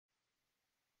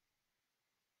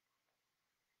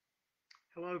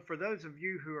Hello, for those of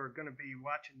you who are going to be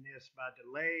watching this by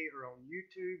delay or on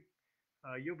YouTube,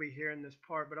 you'll be hearing this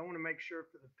part, but I want to make sure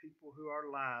for the people who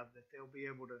are live that they'll be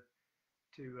able to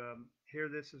hear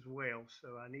this as well.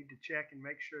 So I need to check and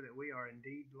make sure that we are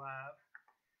indeed live,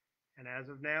 and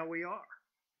as of now, we are.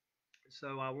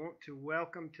 So I want to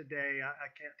welcome today.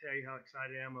 I can't tell you how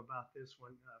excited I am about this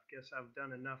one. I guess I've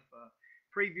done enough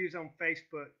previews on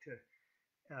Facebook to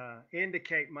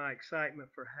indicate my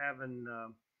excitement for having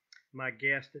my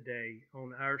guest today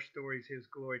on Our Stories, His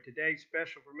Glory. Today's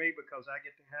special for me because I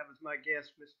get to have as my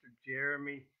guest Mr.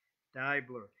 Jeromy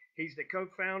Deibler. He's the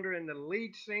co-founder and the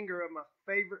lead singer of my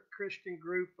favorite Christian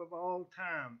group of all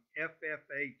time,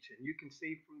 FFH. And you can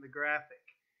see from the graphic,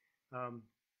 um,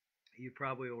 you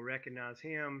probably will recognize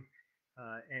him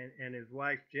and his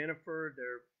wife Jennifer.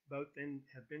 They're both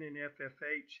have been in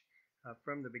FFH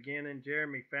from the beginning.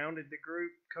 Jeromy founded the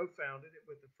group, co-founded it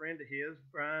with a friend of his,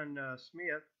 Brian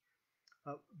Smith,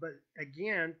 but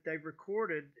again, they've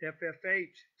recorded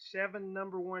FFH 7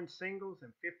 #1 singles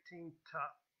and 15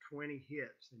 top 20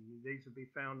 hits. And these will be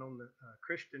found on the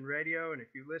Christian radio. And if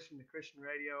you listen to Christian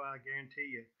radio, I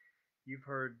guarantee you've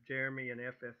heard Jeromy and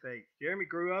FFH. Jeromy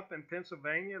grew up in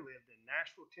Pennsylvania, lived in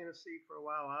Nashville, Tennessee for a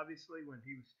while, obviously, when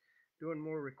he was doing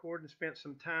more recording, spent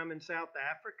some time in South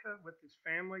Africa with his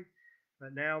family.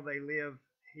 But now they live,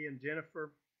 he and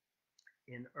Jennifer,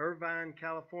 in Irvine,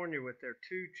 California, with their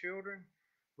 2 children,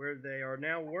 where they are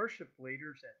now worship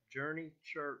leaders at Journey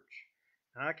Church.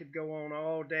 Now, I could go on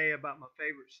all day about my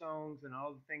favorite songs and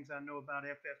all the things I know about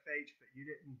FFH, but you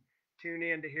didn't tune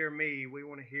in to hear me. We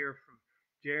want to hear from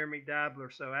Jeromy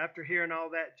Deibler. So after hearing all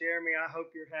that, Jeromy, I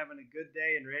hope you're having a good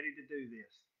day and ready to do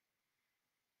this.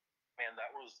 Man,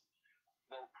 that was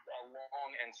a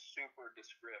long and super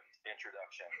descript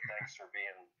introduction. Thanks for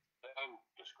being so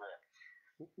descript.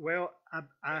 Well, I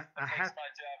have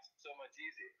my job so much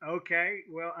easier. Okay,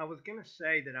 well, I was gonna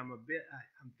say that I'm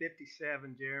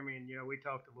 57, Jeromy, and we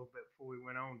talked a little bit before we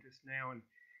went on just now, and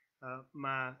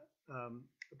my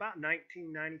about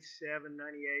 1997,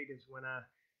 98 is when I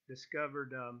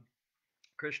discovered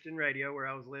Christian radio where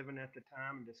I was living at the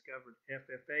time and discovered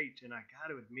FFH. And I got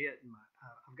to admit,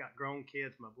 I've got grown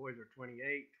kids. My boys are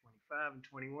 28, 25, and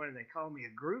 21, and they call me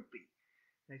a groupie.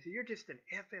 They say, "You're just an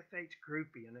FFH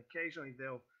groupie." And occasionally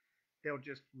they'll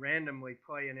just randomly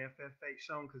play an FFH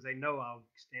song because they know I'll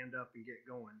stand up and get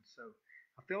going. So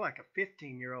I feel like a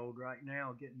 15-year-old right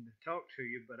now getting to talk to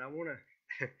you, but I want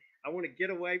to I want to get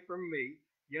away from me.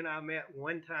 You and I met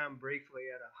one time briefly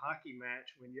at a hockey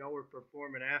match when y'all were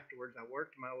performing afterwards. I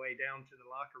worked my way down to the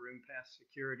locker room past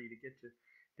security to get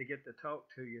to talk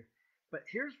to you. But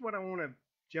here's what I want to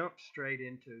jump straight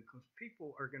into because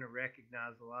people are going to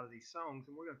recognize a lot of these songs,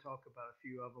 and we're going to talk about a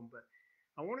few of them. But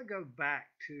I want to go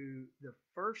back to the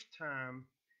first time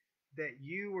that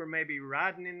you were maybe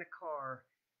riding in the car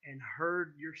and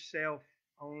heard yourself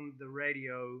on the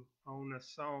radio on a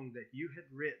song that you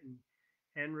had written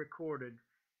and recorded.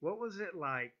 What was it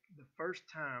like the first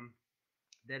time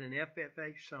that an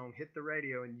FFH song hit the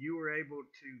radio and you were able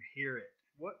to hear it?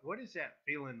 What is that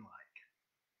feeling like?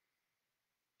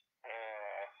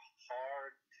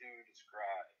 Hard to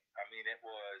describe. I mean, it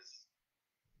was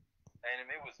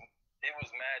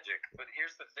magic. But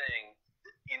here's the thing,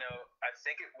 I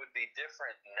think it would be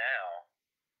different now.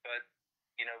 But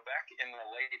back in the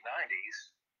late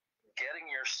 '90s,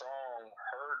 getting your song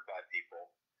heard by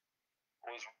people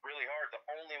was really hard. The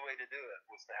only way to do it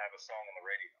was to have a song on the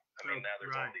radio. I mean, now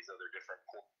there's all these other different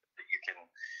that you can.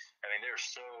 I mean, there's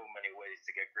so many ways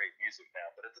to get great music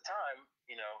now. But at the time,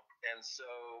 and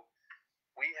so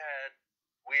we had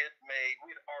we had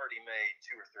already made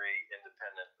 2 or 3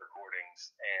 independent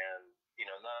recordings, and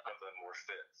none of them were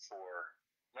fit for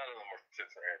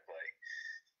airplay.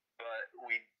 But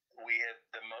we had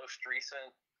the most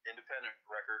recent independent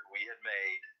record we had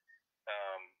made.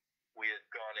 We had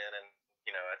gone in and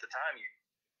at the time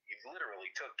you literally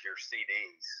took your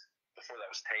CDs before that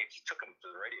was taped. You took them to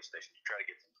the radio station to try to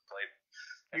get them to play them.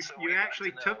 You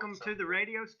actually took them to the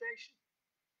radio station?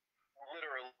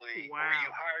 Literally. Wow. Or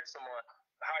you hired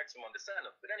someone to send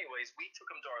them. But anyways, we took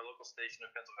them to our local station in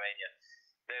Pennsylvania.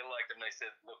 They liked them. They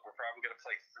said, "Look, we're probably going to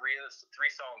play three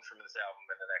songs from this album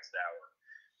in the next hour."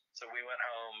 So we went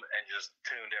home and just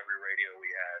tuned every radio we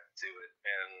had to it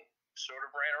and sort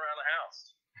of ran around the house.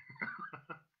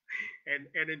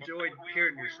 and enjoyed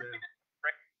hearing yourself.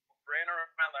 Ran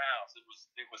around the house.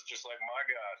 It was just like, my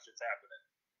gosh, it's happening.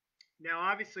 Now,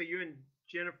 obviously, you and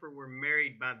Jennifer were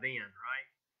married by then, right?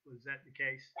 Was that the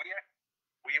case?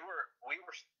 We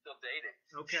were still dating.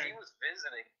 Okay. He was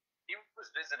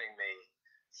visiting me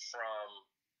from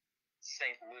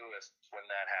St. Louis when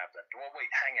that happened. Well, wait,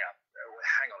 hang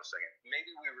on a second.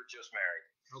 Maybe we were just married.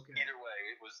 Okay. Either way,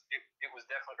 it was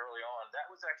definitely early on. That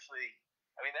was actually,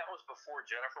 I mean, that was before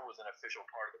Jennifer was an official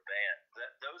part of the band.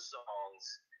 Those songs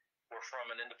were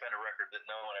from an independent record that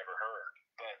no one ever heard,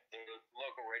 but the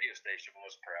local radio station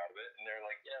was proud of it, and they're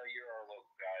like, yeah, you're our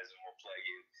local guys, and we'll play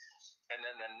you. And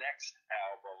then the next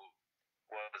album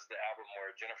was the album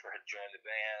where Jennifer had joined the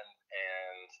band,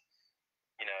 and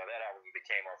that album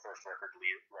became our first record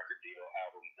deal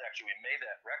album. Actually, we made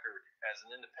that record as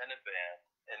an independent band,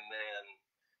 and then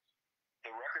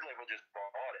the record label just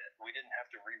bought it. We didn't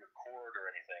have to re-record or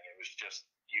anything. It was just,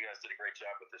 you guys did a great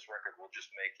job with this record. We'll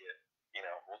just make it.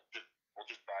 We'll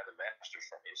just buy the masters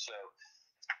from you. So,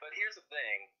 but here's the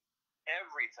thing: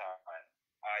 every time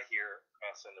I hear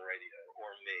us on the radio,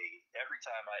 or me, every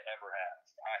time I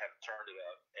have turned it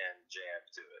up and jammed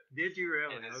to it. Did you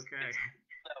really? Okay.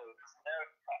 No, it's never,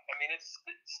 I mean, it's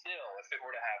still, if it were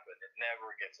to happen, it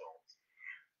never gets old.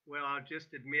 Well, I'll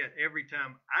just admit, every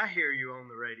time I hear you on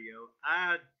the radio,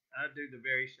 I do the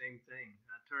very same thing.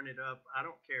 I turn it up. I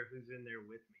don't care who's in there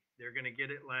with me. They're going to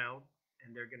get it loud,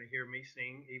 and they're going to hear me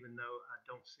sing, even though I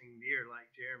don't sing near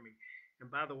like Jeromy. And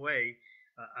by the way,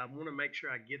 I want to make sure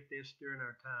I get this during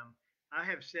our time. I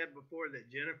have said before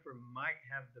that Jennifer might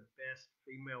have the best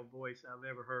female voice I've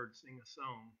ever heard sing a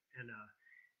song, and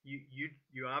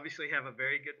you obviously have a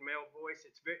very good male voice.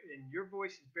 It's very, and your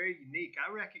voice is very unique.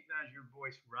 I recognize your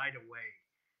voice right away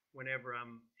whenever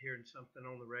I'm hearing something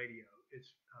on the radio.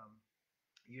 It's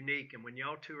unique, and when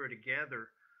y'all tour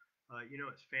together,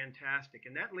 it's fantastic.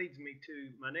 And that leads me to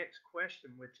my next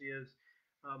question, which is,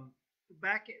 um,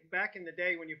 back in the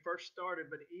day when you first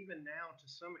started, but even now to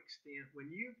some extent, when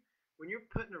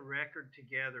you're putting a record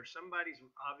together, somebody's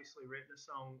obviously written a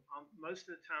song.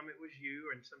 Most of the time it was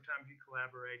you, and sometimes you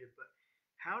collaborated. But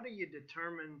how do you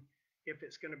determine if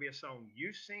it's going to be a song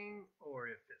you sing, or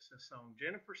if it's a song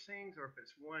Jennifer sings, or if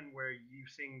it's one where you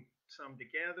sing some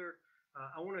together?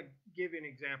 I want to give you an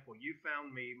example. You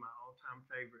Found Me, my all-time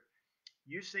favorite.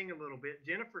 You sing a little bit,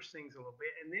 Jennifer sings a little bit,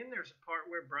 and then there's a part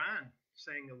where Brian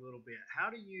sang a little bit.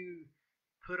 How do you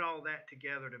put all that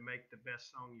together to make the best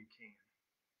song you can?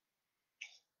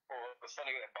 Well, it's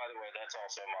funny. By the way, that's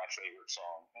also my favorite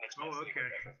song. That's my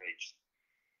favorite FFH.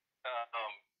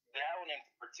 That one in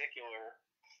particular.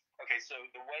 Okay, so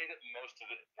the way that most of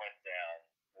it went down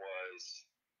was,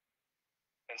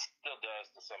 and still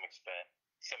does to some extent,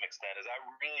 is I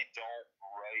really don't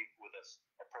write with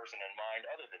a person in mind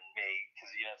other than me,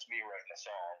 because it's me writing the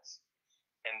songs.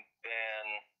 And then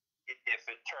if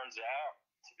it turns out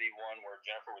to be one where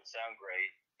Jennifer would sound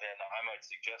great, then I might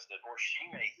suggest it, or she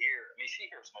may hear. I mean, she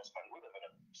hears most of my. We live in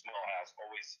a small house.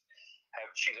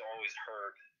 She's always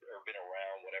heard or been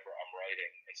around whatever I'm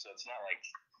writing, and so it's not like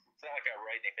I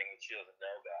write anything that she doesn't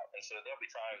know about. And so there'll be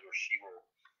times where she will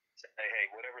say,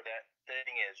 "Hey, whatever that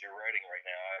thing is you're writing right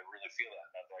now, I really feel that.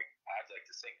 And I'd like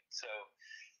to sing it." So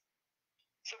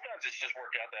sometimes it's just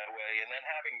worked out that way, and then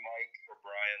having Mike or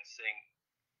Brian sing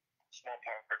small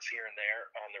parts here and there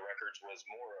on the records was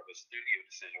more of a studio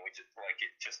decision. We just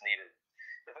it just needed,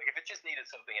 if it just needed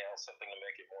something else, something to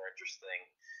make it more interesting.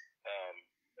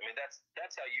 I mean, that's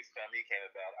how You Found Me came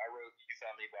about. I wrote You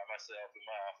Found Me by myself in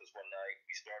my office one night.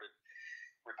 We started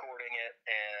recording it,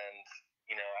 and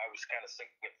I was kind of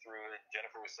singing it through it.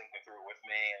 Jennifer was singing it through it with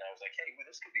me, and I was like, hey, well,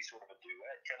 this could be sort of a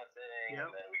duet kind of thing. Yep.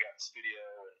 And then we got in the studio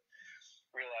and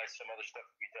realized some other stuff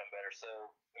could be done better. So,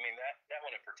 I mean, that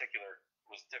one in particular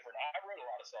was different. I wrote a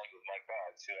lot of songs with Mike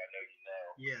Boggs, who I know you know.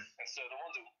 Yeah. And so the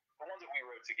ones that we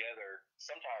wrote together,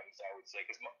 sometimes I would say,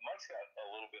 because Mike's got a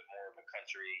little bit more of a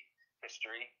country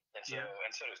history, and so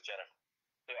does Jennifer.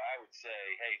 So I would say,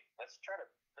 hey, let's try to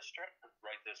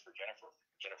write this for Jennifer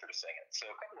to sing it. So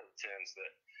a couple of the tunes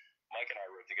that Mike and I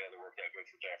wrote together worked out good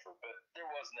for Jennifer, but there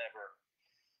was never,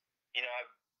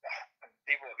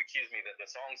 people have accused me that the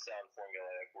songs sound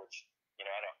formulaic, which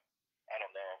I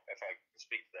don't know if I can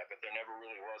speak to that, but there never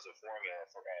really was a formula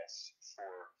for us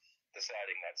for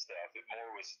deciding that stuff. It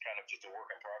more was kind of just a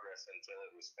work in progress until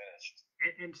it was finished.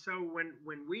 And so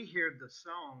when we hear the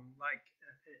song, like,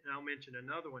 and I'll mention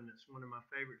another one that's one of my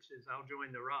favorites is I'll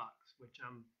Join the Rocks, which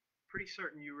I'm pretty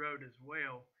certain you wrote as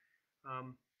well.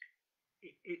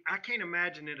 I can't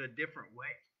imagine it a different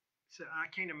way. So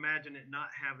I can't imagine it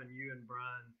not having you and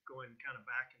Brian going kind of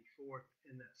back and forth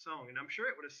in that song. And I'm sure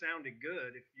it would have sounded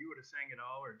good if you would have sang it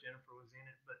all or Jennifer was in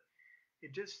it. But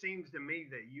it just seems to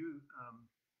me that you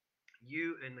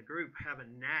and the group have a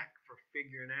knack for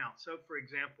figuring out. So, for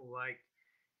example, like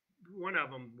one of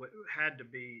them had to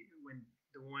be when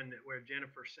the one where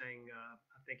Jennifer sang,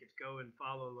 I think it's "Go and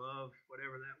Follow Love,"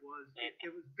 whatever that was.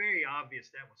 It was very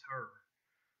obvious that was her.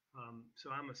 So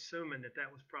I'm assuming that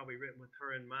that was probably written with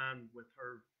her in mind, with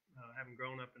her having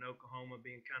grown up in Oklahoma,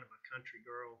 being kind of a country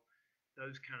girl,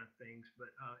 those kind of things. But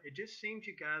it just seems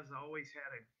you guys always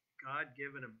had a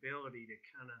God-given ability to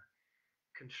kind of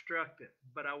construct it.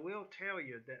 But I will tell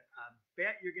you that I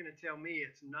bet you're going to tell me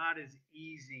it's not as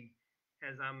easy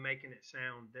as I'm making it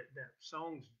sound. That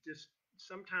songs just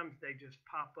sometimes they just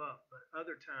pop up, but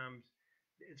other times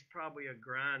it's probably a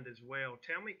grind as well.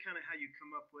 Tell me kind of how you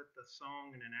come up with a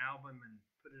song and an album and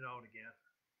put it all together.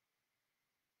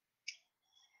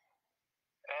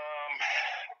 Um,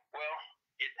 well,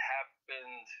 it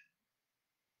happened.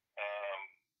 Um,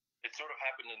 it sort of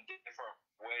happened in different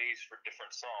ways for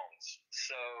different songs.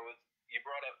 So you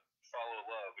brought up "Follow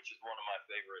Love," which is one of my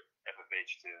favorite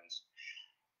FFH tunes,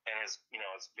 and it's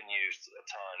been used a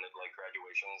ton at like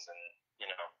graduations and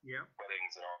Yeah.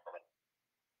 weddings and all that.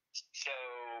 So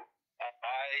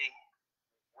I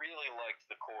really liked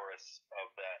the chorus of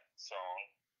that song.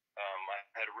 I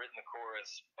had written the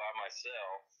chorus by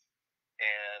myself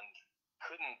and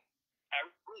couldn't I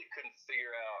really couldn't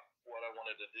figure out what I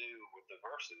wanted to do with the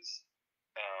verses.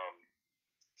 Um,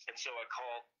 and so I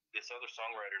called this other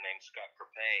songwriter named Scott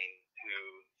Crepane,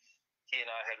 who he and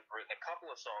I had written a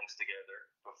couple of songs together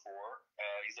before.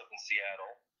 He's up in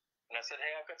Seattle. And I said,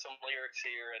 hey, I've got some lyrics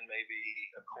here and maybe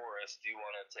a chorus. Do you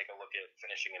want to take a look at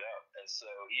finishing it up? And so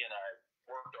he and I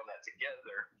worked on that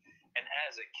together. And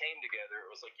as it came together, it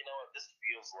was like, you know what, this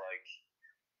feels like,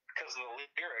 because of the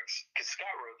lyrics, because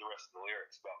Scott wrote the rest of the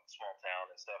lyrics about the small town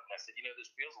and stuff. And I said,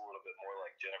 this feels a little bit more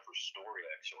like Jennifer's story,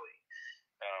 actually.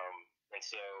 And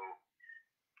so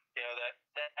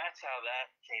that's how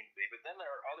that came to be. But then there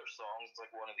are other songs,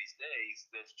 like One of These Days,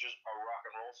 that's just a rock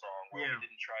and roll song where Yeah. we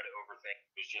didn't try to overthink.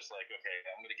 It was just like, okay,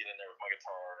 I'm going to get in there with my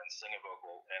guitar and sing a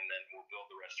vocal, and then we'll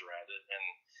build the rest around it. And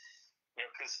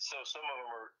because some of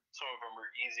them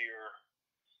are easier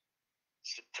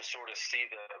to sort of see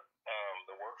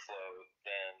the workflow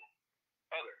than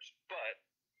others. But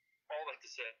all that to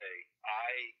say,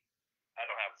 I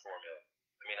don't have a formula.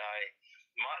 I mean,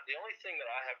 the only thing that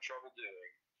I have trouble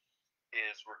doing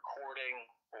is recording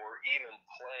or even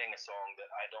playing a song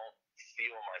that I don't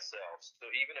feel myself. So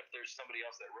even if there's somebody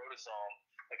else that wrote a song,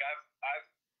 like I've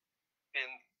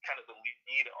been kind of the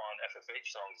lead on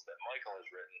FFH songs that Michael has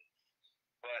written,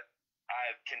 but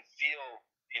I can feel,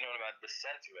 about the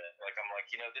sentiment. Like I'm like,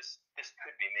 this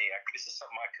could be me. This is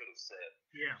something I could have said.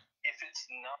 Yeah. If it's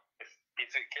not,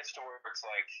 if it gets to where it's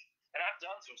like, and I've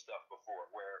done some stuff before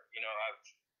where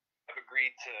I've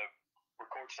agreed to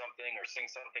record something or sing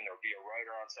something or be a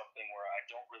writer on something where I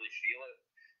don't really feel it,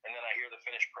 and then I hear the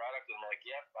finished product and I'm like,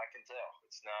 yep, I can tell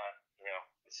it's not,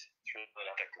 it's really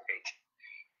not that great.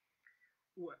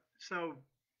 So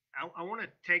I want to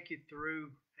take you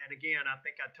through, and again, I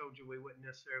think I told you we wouldn't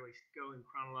necessarily go in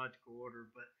chronological order,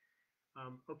 but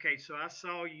okay. So I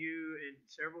saw you in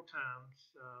several times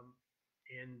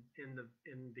in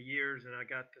the years, and I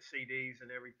got the CDs and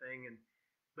everything, and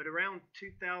but around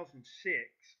 2006,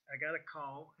 I got a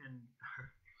call, and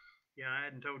yeah, I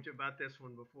hadn't told you about this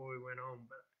one before we went on,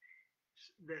 but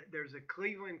there's a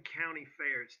Cleveland County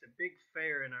Fair. It's the big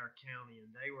fair in our county,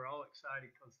 and they were all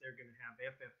excited because they're going to have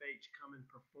FFH come and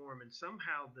perform. And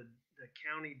somehow the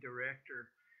county director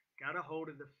got a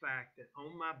hold of the fact that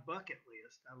on my bucket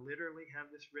list, I literally have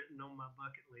this written on my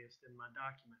bucket list in my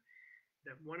document,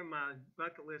 that one of my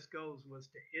bucket list goals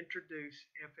was to introduce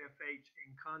FFH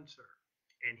in concert.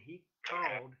 And he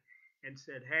called and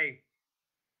said, hey,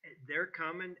 they're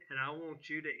coming and I want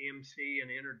you to MC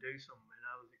and introduce them. And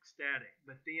I was ecstatic.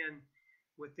 But then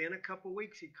within a couple of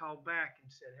weeks, he called back and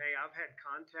said, hey, I've had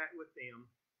contact with them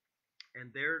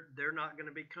and they're not going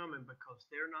to be coming because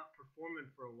they're not performing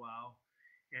for a while.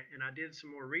 And I did some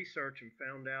more research and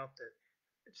found out that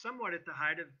somewhat at the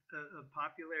height of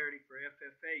popularity for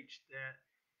FFH, that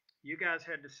you guys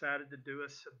had decided to do a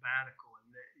sabbatical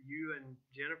and that you and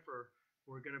Jennifer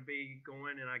were going to be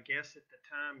going, and I guess at the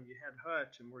time you had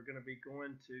Hutch, and we're going to be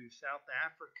going to South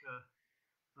Africa.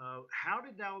 How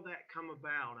did all that come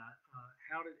about?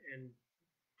 How did, and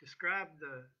describe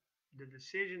the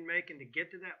decision making to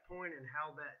get to that point and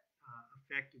how that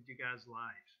affected you guys'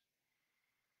 lives?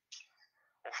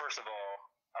 Well, first of all,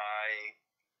 I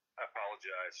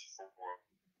apologize for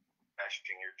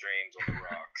dashing your dreams on the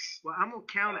rocks. Well, I'm gonna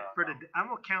count it for I'm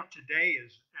gonna count today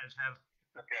as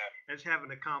having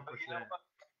accomplished that.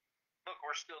 Look,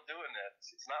 we're still doing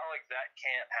this. It's not like that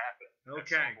can't happen.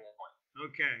 Okay.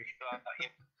 Okay. So,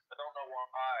 I don't know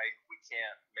why we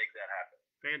can't make that happen.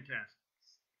 Fantastic.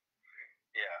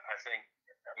 Yeah, I think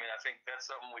that's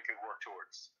something we could work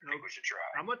towards. I think we should try.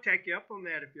 I'm gonna take you up on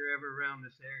that if you're ever around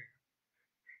this area.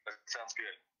 That sounds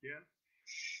good. Yeah.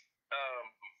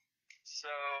 So,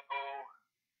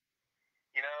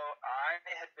 I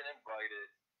had been invited,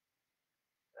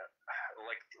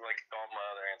 like all my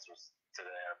other answers today.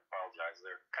 I apologize.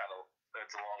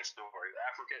 It's a long story.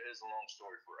 Africa is a long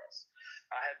story for us.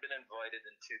 I had been invited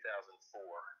in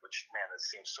 2004, which, man, it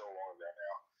seems so long ago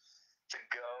now, to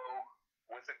go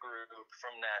with a group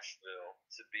from Nashville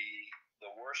to be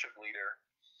the worship leader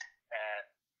at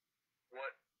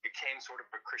what became sort of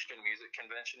a Christian music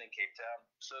convention in Cape Town.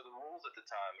 So the rules at the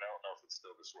time, and I don't know if it's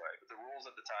still this way, but the rules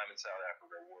at the time in South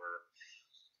Africa were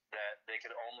that they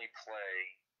could only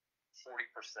play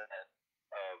 40%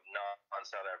 of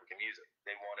non-South African music.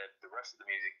 They wanted the rest of the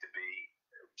music to be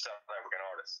South African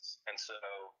artists. And so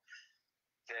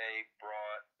they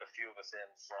brought a few of us in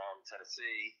from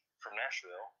Tennessee, from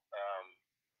Nashville,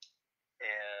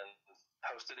 and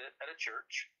hosted it at a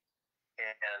church.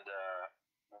 And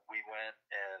we went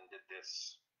and did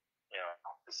this,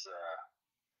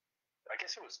 I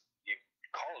guess it was, you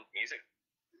call it music,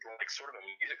 like sort of a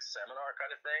music seminar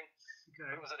kind of thing. Okay.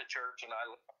 It was at a church, and I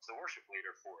was the worship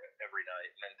leader for it every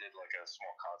night, and then did like a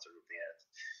small concert at the end.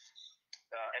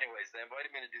 Anyways, they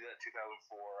invited me to do that in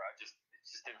 2004. It just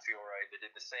didn't feel right. They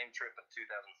did the same trip in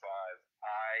 2005.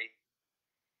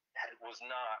 Was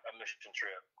not a mission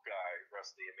trip guy,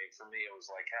 Rusty. I mean, for me, it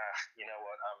was like, you know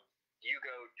what? You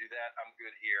go do that. I'm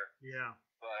good here. Yeah.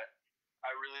 But I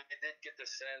really did get the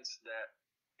sense that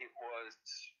it was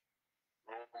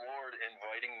the Lord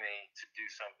inviting me to do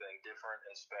something different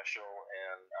and special,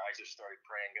 and I just started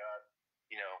praying, God,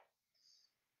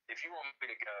 if you want me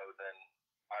to go, then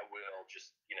I will.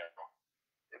 Just, it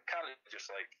kind of just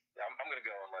like, I'm going to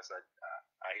go unless I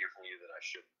hear from you that I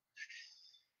shouldn't.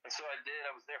 And so I did.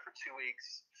 I was there for 2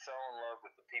 weeks, fell in love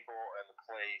with the people and the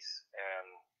place,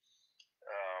 and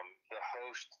the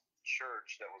host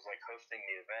church that was like hosting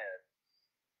the event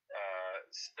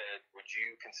said, would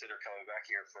you consider coming back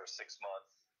here for a 6-month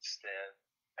stint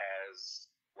as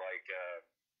like,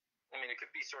 it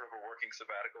could be sort of a working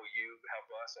sabbatical. You help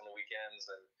us on the weekends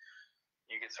and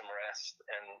you get some rest.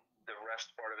 And the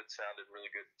rest part of it sounded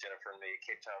really good to Jennifer and me.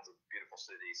 Cape Town's a beautiful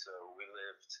city, so we'd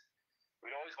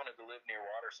always wanted to live near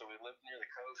water, so we lived near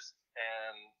the coast,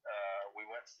 and we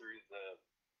went through the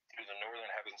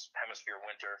northern hemisphere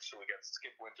winter, so we got to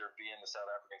skip winter, be in the South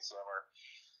African summer.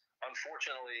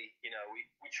 Unfortunately,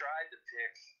 we tried to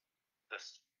pick the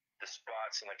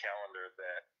spots in the calendar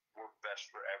that worked best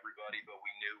for everybody, but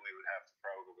we knew we would have to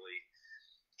probably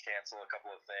cancel a couple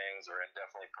of things or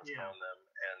indefinitely postpone them.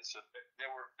 And so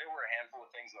there were a handful of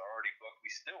things that were already booked.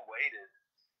 We still waited,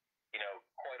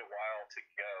 quite a while to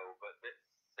go, but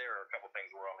there are a couple of things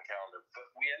that were on the calendar. But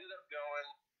we ended up going.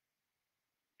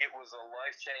 It was a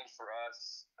life change for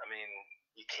us. I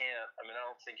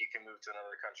don't think you can move to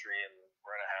another country and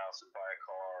rent a house and buy a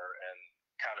car and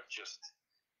kind of just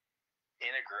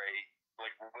integrate,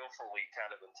 like willfully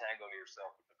kind of entangle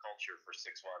yourself with the culture for 6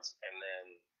 months and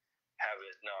then have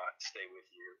it not stay with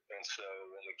you. And so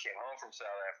when we came home from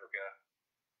South Africa,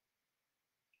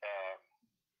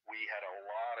 we had a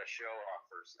lot of show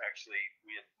offers. Actually,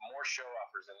 we had more show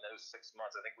offers in those 6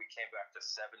 months. I think we came back to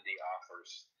 70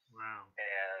 offers. Wow.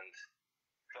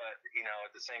 But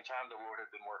at the same time, the Lord had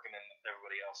been working in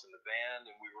everybody else in the band,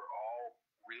 and we were all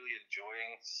really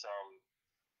enjoying some,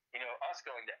 us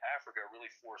going to Africa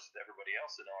really forced everybody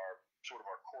else in our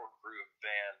core group,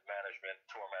 band, management,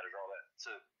 tour manager, all that,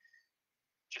 to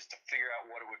figure out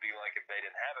what it would be like if they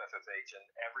didn't have FFH, and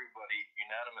everybody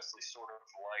unanimously sort of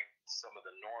liked some of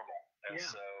the normal. And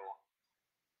so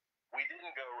we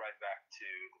didn't go right back to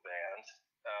the band,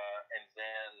 and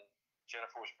then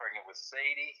Jennifer was pregnant with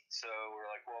Sadie, so we're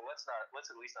like, well, let's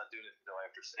at least not do it until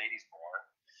after Sadie's born.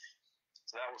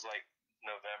 So that was like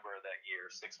November of that year,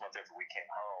 6 months after we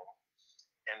came home.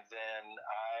 And then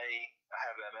I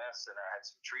have MS, and I had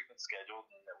some treatment scheduled,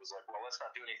 and it was like, well, let's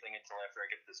not do anything until after I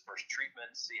get this first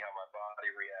treatment, see how my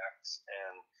body reacts.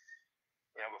 And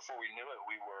before we knew it,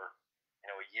 we were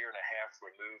a year and a half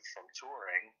removed from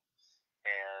touring.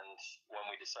 And when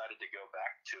we decided to go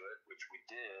back to it, which we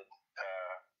did,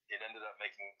 it ended up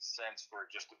making sense for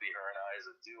it just to be her and I as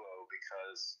a duo,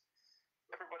 because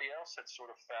everybody else had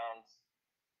sort of found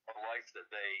a life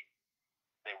that they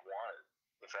wanted,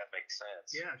 if that makes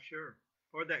sense. Yeah, sure.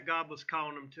 Or that God was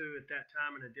calling them to at that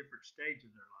time in a different stage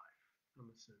of their life,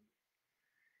 I'm assuming.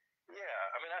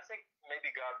 Yeah, I think maybe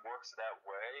God works that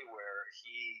way, where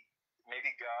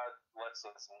maybe God lets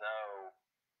us know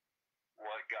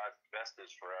what God's best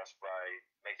is for us by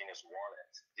making us want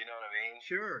it. Do you know what I mean?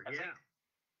 Sure, I think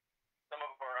some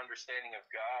of our understanding of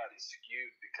God is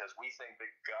skewed because we think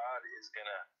that God is going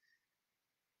to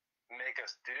make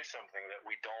us do something that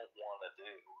we don't want to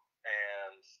do.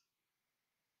 And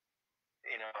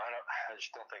I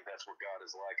just don't think that's what God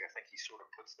is like. I think He sort of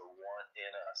puts the want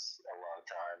in us a lot of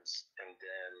times, and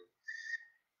then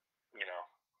you know,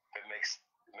 it makes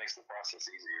the process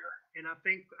easier. And I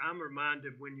think I'm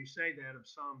reminded when you say that of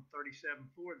Psalm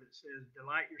 37:4 that says,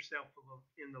 "Delight yourself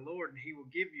in the Lord, and He will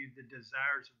give you the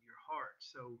desires of your heart."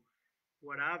 So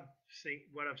what I've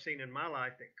seen in my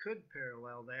life that could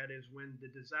parallel that is when the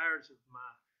desires of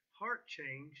my heart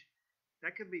change.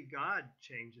 That could be God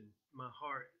changing my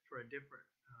heart for a different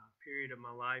period of my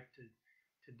life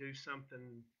to do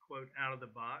something quote out of the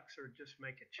box or just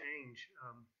make a change.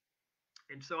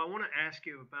 And so I want to ask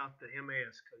you about the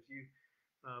MS because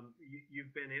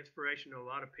you've been inspiration to a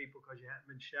lot of people because you haven't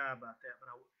been shy about that.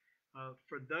 But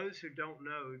for those who don't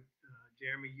know,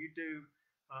 Jeromy, you do,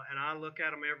 and I look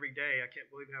at them every day. I can't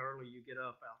believe how early you get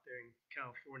up out there in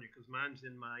California because mine's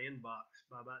in my inbox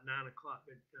by about 9 o'clock.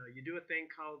 But you do a thing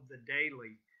called the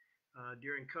daily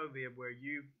during COVID where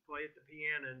you play at the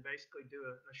piano and basically do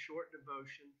a short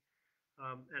devotion.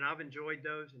 And I've enjoyed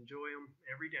those, enjoy them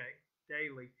every day,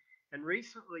 daily. And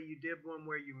recently you did one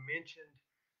where you mentioned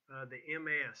the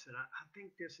MS, and I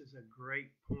think this is a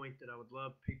great point that I would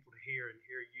love people to hear and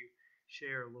hear you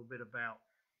share a little bit about.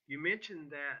 You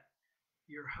mentioned that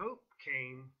your hope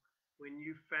came when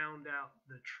you found out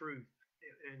the truth.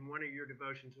 And one of your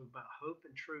devotions was about hope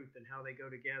and truth and how they go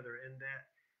together, and that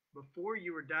before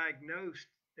you were diagnosed,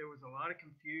 there was a lot of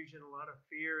confusion, a lot of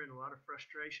fear, and a lot of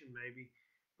frustration, maybe.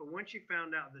 But once you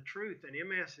found out the truth, and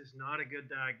MS is not a good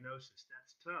diagnosis,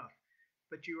 that's tough,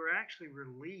 but you were actually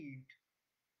relieved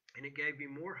and it gave you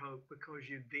more hope because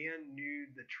you then knew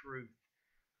the truth.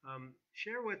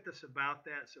 Share with us about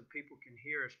that so people can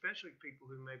hear, especially people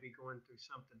who may be going through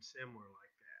something similar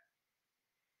like that.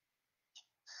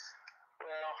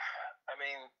 Well, I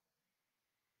mean,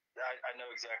 I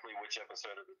know exactly which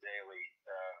episode of the Daily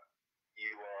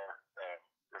you are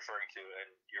referring to, and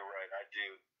you're right. I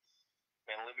do.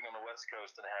 And living on the West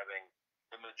Coast and having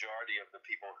the majority of the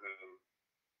people who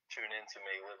tune into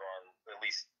me live on at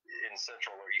least in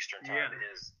Central or Eastern time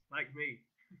is like me.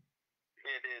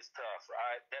 It is tough.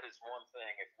 That is one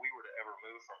thing. If we were to ever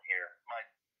move from here,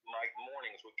 my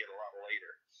mornings would get a lot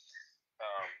later.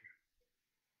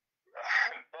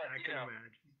 But I can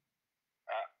imagine.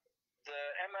 The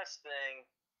MS thing.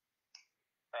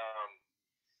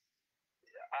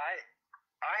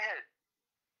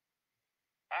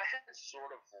 I had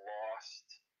sort of lost.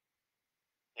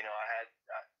 I had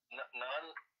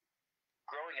none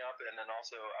growing up, and then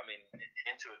also, I mean,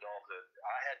 into adulthood.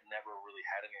 I had never really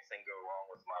had anything go wrong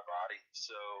with my body,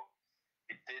 so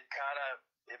it did kind of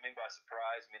hit me by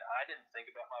surprise. I mean, I didn't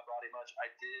think about my body much. I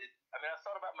did. I mean, I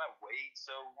thought about my weight.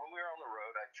 So when we were on the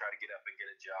road, I'd try to get up and get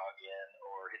a jog in,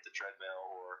 or hit the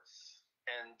treadmill,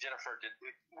 and Jennifer did.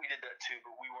 We did that too,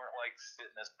 but we weren't like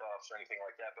fitness buffs or anything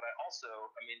like that. But I also,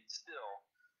 I mean, still,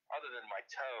 other than my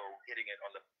toe hitting it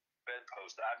on the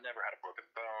bedpost, I've never had a broken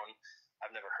bone.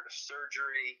 I've never heard of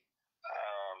surgery.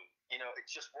 It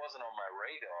just wasn't on my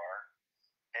radar.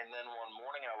 And then one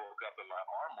morning I woke up and my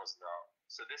arm was numb.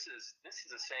 So this is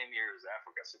the same year as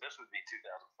Africa. So this would be 2005.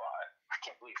 I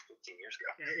can't believe it's 15 years ago.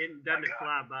 Doesn't it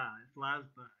fly by? It flies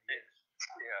by. Yes.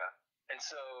 Yeah. And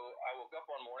so I woke up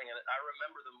one morning, and I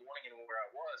remember the morning and where I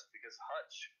was because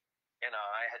Hutch and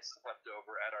I had slept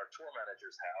over at our tour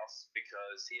manager's house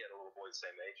because he had a little boy the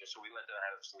same age. And so we went down and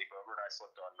had a sleepover, and I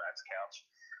slept on Matt's couch.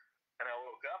 And I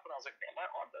woke up, and I was like, man, my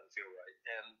arm doesn't feel right.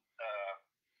 And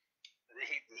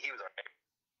he was like,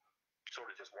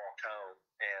 sort of just walked home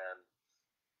and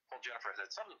told Jennifer, I said,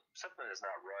 something is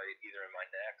not right either in my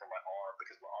neck or my arm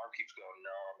because my arm keeps going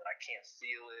numb and I can't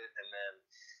feel it. And then,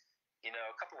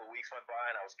 a couple of weeks went by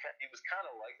and it was kind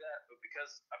of like that, but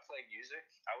because I play music,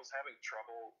 I was having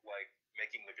trouble like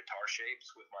making the guitar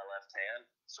shapes with my left hand.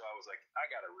 So I was like, I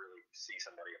got to really see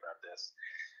somebody about this.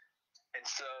 And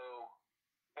so,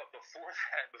 but before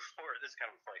this is kind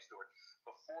of a funny story.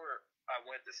 Before I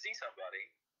went to see somebody,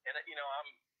 and I'm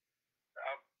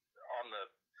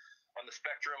on the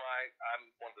spectrum. I'm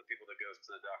one of the people that goes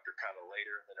to the doctor kind of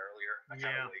later than earlier. I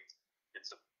kind of wait.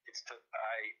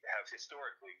 I have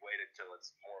historically waited till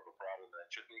it's more of a problem than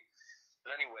it should be.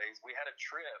 But anyways, we had a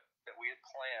trip that we had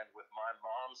planned with my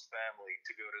mom's family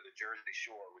to go to the Jersey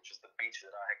Shore, which is the beach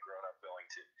that I had grown up going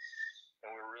to.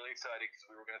 And we were really excited because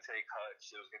we were going to take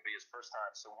Hutch. It was going to be his first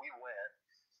time. So we went,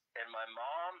 and my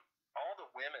mom, all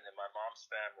the women in my mom's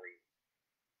family,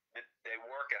 they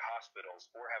work at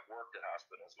hospitals or have worked at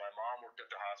hospitals. My mom worked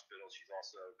at the hospital. She's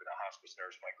also been a hospice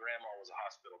nurse. My grandma was a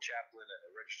hospital chaplain and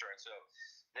a registrar. And so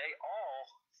they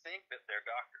all think that they're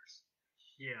doctors.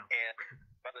 Yeah. And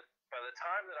by the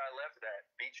time that I left that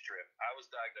beach trip, I was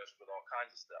diagnosed with all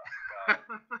kinds of stuff by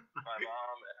my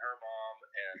mom and her mom,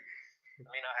 and I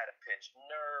mean, I had a pinched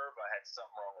nerve. I had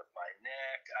something wrong with my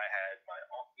neck. I had my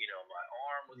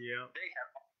arm was. Yeah. They had,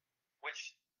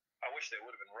 which I wish they would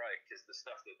have been right because the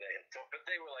stuff that they had told, but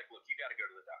they were like, look, you got to go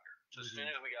to the doctor. So as soon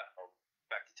as we got home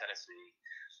back to Tennessee,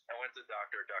 I went to the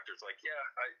doctor. Doctor's like, yeah,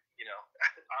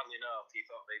 oddly enough, he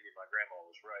thought maybe my grandma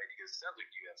was right. He goes, sounds like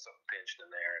you have something pinched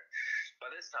in there. By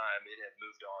this time, it had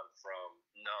moved on from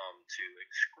numb to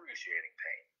excruciating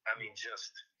pain. I mean,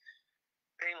 just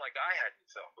pain like I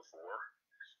hadn't felt before.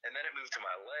 And then it moved to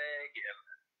my leg, and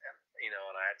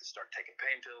I had to start taking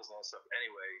pain pills and all that stuff.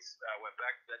 Anyways, I went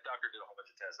back. That doctor did a whole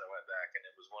bunch of tests. I went back, and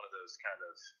it was one of those kind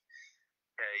of,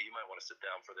 hey, you might want to sit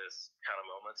down for this kind of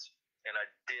moments. And I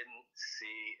didn't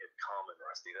see it coming,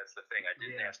 Rusty. That's the thing. I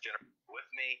didn't ask Jennifer with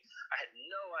me. I had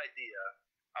no idea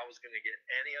I was going to get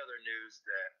any other news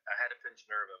that I had a pinched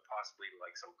nerve and possibly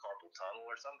like some carpal tunnel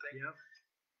or something. Yep.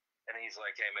 And he's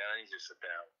like, hey, man, I need you to sit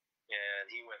down. And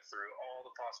he went through all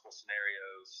the possible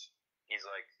scenarios. He's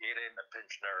like, it isn't a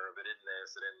pinched nerve. It isn't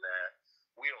this. It isn't that.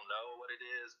 We don't know what it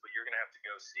is, but you're going to have to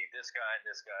go see this guy and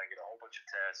get a whole bunch of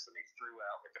tests. And he threw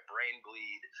out like a brain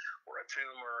bleed or a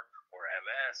tumor or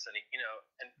MS. And,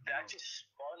 and that just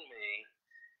spun me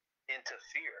into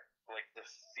fear, like the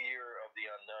fear of the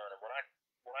unknown. And when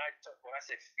I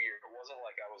say fear, it wasn't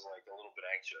like I was like a little bit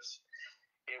anxious.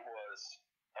 It was,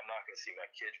 I'm not going to see my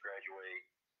kids graduate.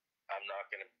 I'm not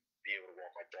going to be able to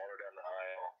walk my daughter down the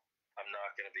aisle. I'm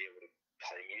not going to be able to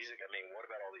play music. I mean, what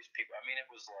about all these people? I mean, it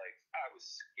was like I was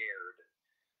scared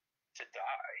to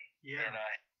die. Yeah. And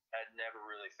I'd never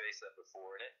really faced that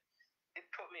before. And it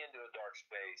put me into a dark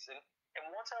space. And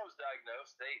once I was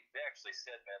diagnosed, they actually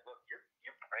said, man, look, your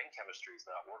brain chemistry is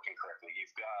not working correctly.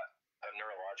 You've got a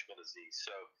neurological disease.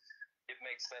 So it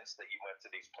makes sense that you went to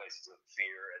these places of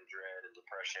fear and dread and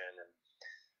depression.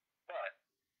 But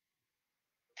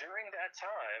during that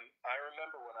time, I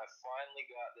remember when I finally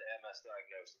got the MS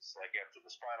diagnosis, like after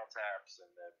the spinal taps and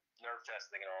the nerve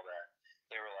testing and all that,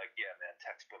 they were like, yeah, man,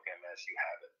 textbook MS, you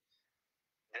have it.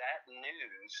 That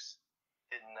news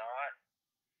did not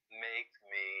make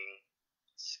me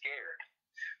scared.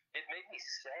 It made me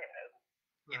sad.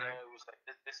 Right. It was like,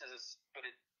 this is, but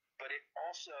it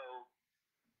also,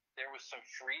 there was some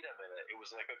freedom in it. It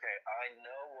was like, okay, I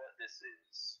know what this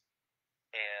is.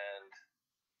 And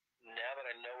now that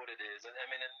I know what it is, and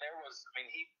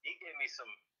he gave me some.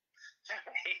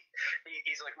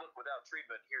 He's like, look, without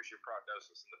treatment, here's your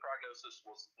prognosis, and the prognosis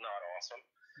was not awesome.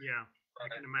 Yeah, I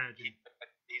can imagine.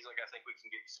 He's like, I think we can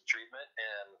get you some treatment,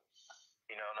 and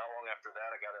not long after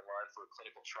that, I got in line for a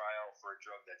clinical trial for a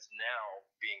drug that's now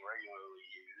being regularly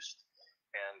used,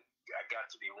 and I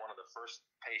got to be one of the first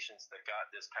patients that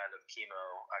got this kind of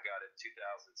chemo. I got it in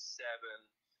 2007,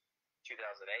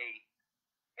 2008,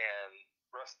 and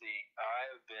Rusty,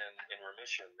 I've been in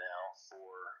remission now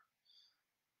for,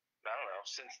 I don't know,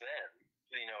 since then.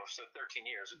 So 13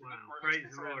 years. Wow,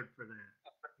 praise the Lord for that.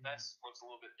 That looks a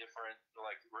little bit different.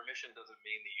 Like remission doesn't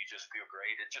mean that you just feel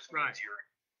great. It just means your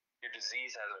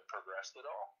disease hasn't progressed at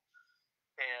all.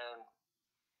 And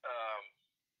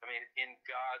in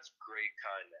God's great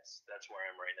kindness, that's where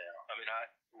I am right now. I mean, I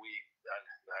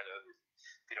know that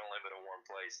if you don't live in a warm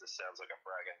place, this sounds like I'm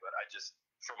bragging, but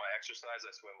for my exercise, I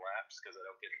swim laps because I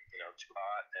don't get too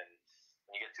hot, and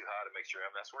when you get too hot, it makes your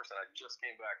MS worse. And I just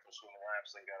came back from swimming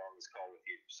laps and got on this call with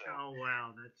you. So. Oh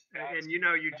wow, and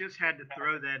you just had to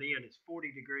throw that in. It's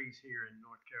 40 degrees here in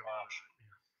North Carolina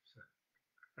right now. So.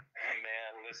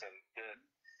 Man, listen,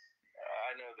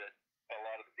 I know that a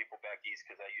lot of the people back east,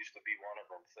 because I used to be one of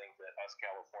them, think that us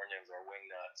Californians are wing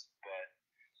nuts. But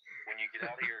when you get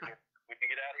out here,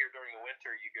 during the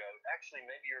winter, you go, actually,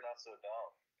 maybe you're not so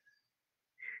dumb.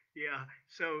 Yeah.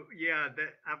 So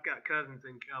I've got cousins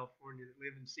in California that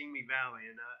live in Simi Valley,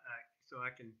 and so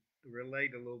I can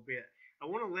relate a little bit.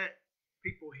 I want to let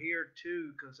people hear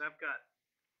too, because I've got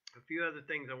a few other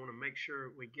things I want to make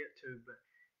sure we get to, but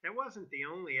that wasn't the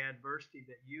only adversity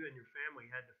that you and your family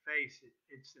had to face.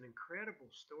 It's an incredible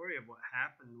story of what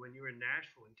happened when you were in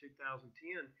Nashville in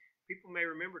 2010. People may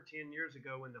remember 10 years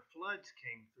ago when the floods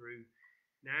came through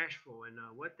Nashville, and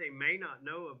what they may not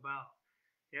know about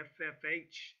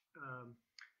FFH,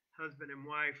 husband and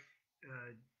wife,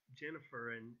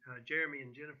 Jennifer and Jeromy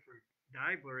and Jennifer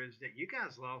Deibler, is that you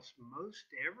guys lost most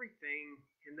everything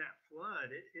in that flood.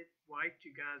 It wiped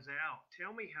you guys out. Tell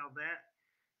me how that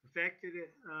affected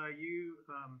you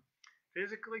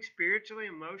physically, spiritually,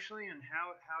 emotionally, and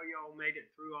how y'all made it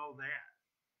through all that.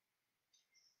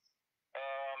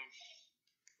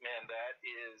 Man,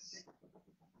 that's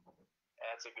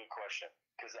a good question,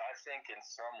 because I think in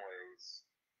some ways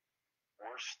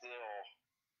we're still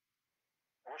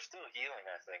healing,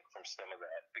 I think, from some of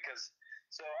that. Because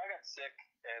so I got sick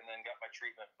and then got my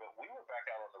treatment, but we were back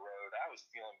out on the road. I was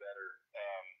feeling better.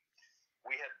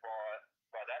 We had bought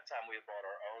by that time we had bought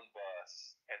our own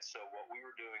bus, and so what we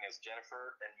were doing is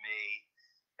Jennifer and me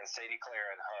and Sadie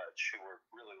Claire and Hutch, who were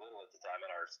really little at the time,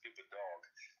 and our stupid dog,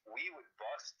 we would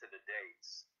bus to the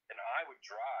dates, and I would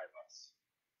drive us.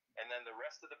 And then the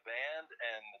rest of the band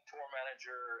and the tour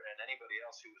manager and anybody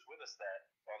else who was with us that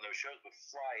on those shows would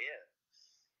fly in.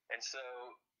 And so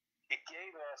it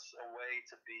gave us a way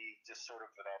to be just sort of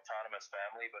an autonomous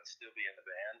family, but still be in the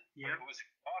band. Yeah. It was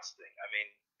exhausting. I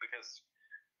mean, because,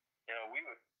 we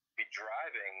would be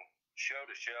driving show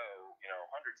to show,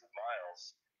 hundreds of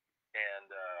miles.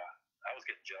 And I was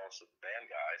getting jealous of the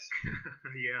band guys.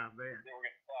 Yeah, man. They were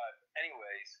getting fly.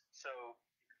 Anyways, so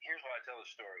here's why I tell the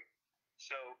story.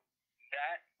 So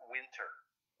that winter,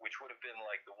 which would have been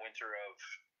like the winter of,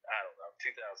 I don't know,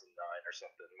 2009 or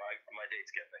something. My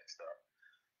dates get mixed up.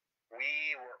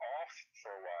 We were off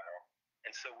for a while,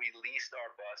 and so we leased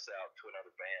our bus out to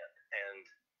another band. And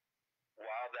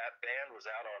while that band was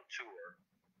out on tour,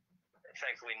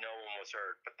 thankfully no one was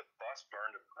hurt, but the bus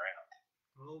burned to the ground.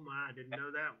 Oh my, I didn't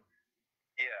know that one.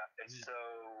 Yeah, and so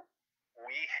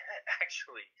we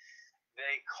actually,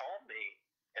 they called me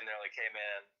and they're like, "Hey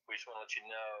man, we just want to let you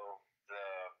know the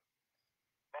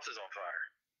bus is on fire,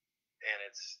 and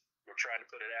we're trying to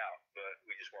put it out, but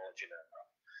we just want to let you know."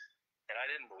 And I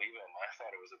didn't believe them. I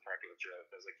thought it was a practical joke.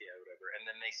 I was like, "Yeah, whatever." And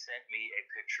then they sent me a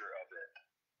picture of it.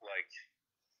 Like,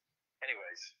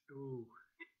 anyways, Ooh.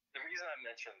 the reason I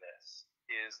mention this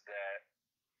is that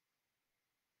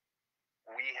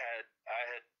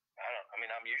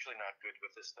I'm usually not good with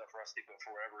this stuff, Rusty, but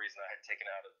for whatever reason, I had taken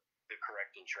out the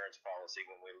correct insurance policy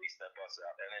when we leased that bus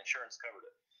out, and insurance covered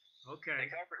it. Okay. They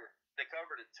covered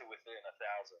it to within 1,000,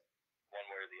 one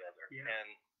way or the other. Yeah.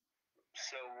 And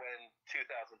so when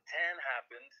 2010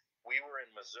 happened, we were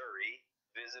in Missouri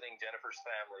visiting Jennifer's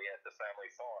family at the family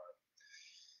farm,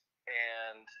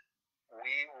 and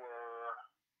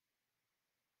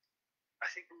I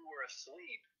think we were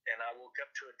asleep, and I woke up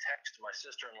to a text. My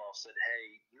sister-in-law said,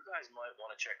 "Hey, you guys might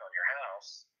want to check on your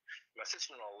house." My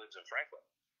sister-in-law lives in Franklin,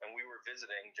 and we were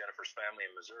visiting Jennifer's family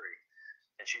in Missouri.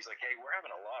 And she's like, "Hey, we're having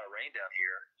a lot of rain down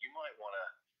here. You might want to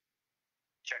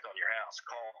check on your house.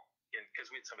 Call,"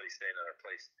 because we had somebody staying at our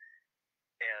place.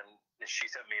 And she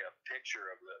sent me a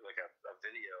picture of a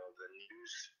video of the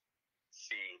news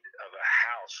feed of a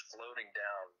house floating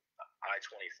down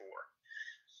I-24.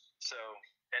 So,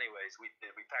 anyways, we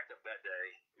packed up that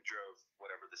day. We drove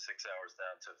whatever the 6 hours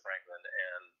down to Franklin,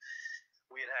 and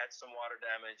we had some water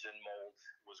damage and mold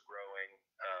was growing.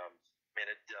 And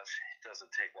it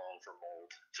doesn't take long for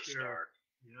mold to start.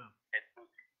 Yeah.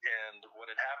 And what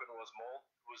had happened was mold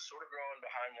was sort of growing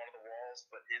behind one of the walls,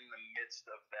 but in the midst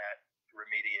of that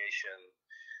remediation,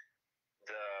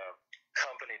 the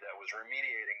company that was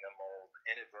remediating the mold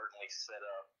inadvertently set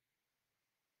up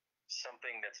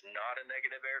something that's not a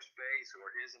negative airspace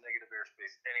or is a negative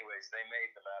airspace. Anyways, they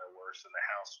made the matter worse, and the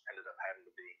house ended up having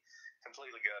to be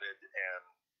completely gutted and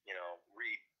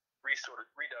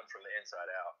redone from the inside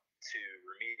out to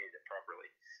remediate it properly.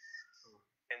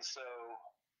 And so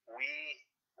we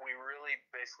really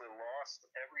basically lost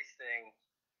everything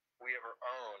we ever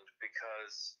owned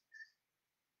because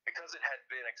it had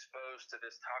been exposed to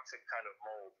this toxic kind of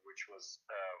mold, which was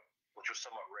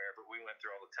somewhat rare. But we went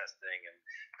through all the testing, and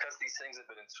because these things had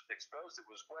been exposed, it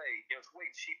was way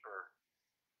cheaper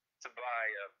to buy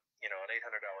an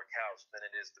 $800 couch than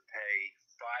it is to pay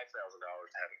 $5,000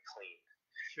 to have it cleaned.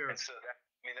 Sure. And so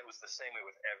it was the same way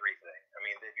with everything. I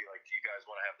mean, they'd be like, "Do you guys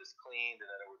want to have this cleaned?" And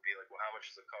then it would be like, "Well, how much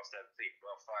does it cost to have it cleaned?"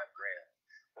 "Well, $5,000.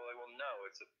 Well, like, "Well, no,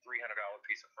 it's a $300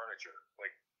 piece of furniture."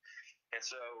 And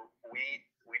so we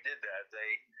did that.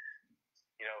 They,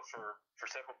 for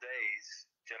several days,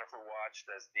 Jennifer watched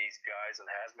as these guys in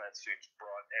hazmat suits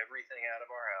brought everything out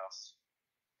of our house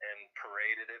and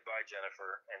paraded it by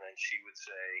Jennifer, and then she would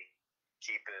say,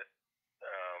 "Keep it,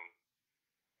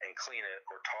 and clean it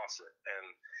or toss it."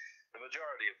 And the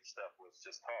majority of the stuff was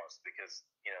just tossed because,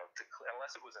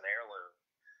 unless it was an heirloom,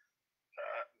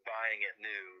 buying it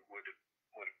new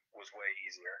was way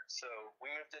easier. So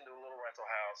we moved into a little rental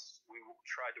house. We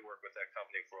tried to work with that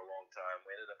company for a long time.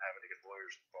 We ended up having to get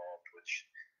lawyers involved, which,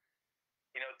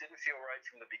 didn't feel right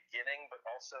from the beginning, but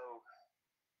also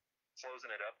closing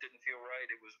it up didn't feel right.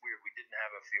 It was weird. We didn't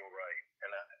have a feel right.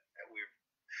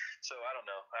 So I don't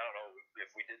know. I don't know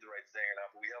if we did the right thing or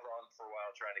not, but we held on for a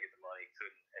while trying to get the money,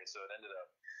 couldn't. And so it ended up,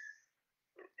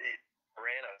 it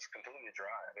ran us completely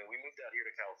dry. I mean, we moved out here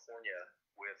to California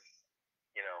with,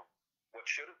 what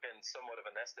should have been somewhat of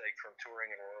a nest egg from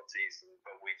touring and royalties,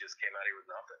 but we just came out here with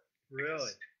nothing.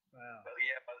 Really? Wow. But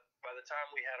yeah, by the time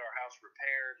we had our house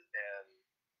repaired and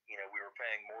we were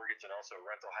paying mortgage and also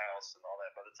rental house and all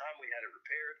that. By the time we had it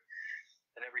repaired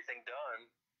and everything done,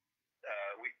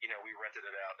 we rented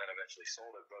it out and then eventually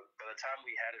sold it. But by the time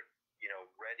we had it,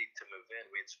 ready to move in,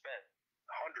 we had spent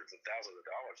hundreds of thousands of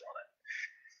dollars on it.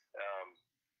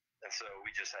 And so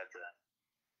we just had to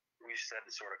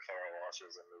sort of cut our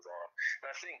losses and move on. And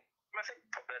I think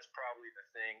that's probably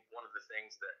one of the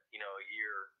things that a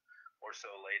year or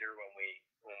so later when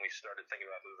we started thinking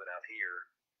about moving out here,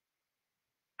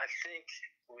 I think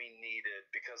we needed,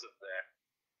 because of the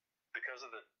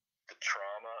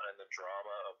trauma and the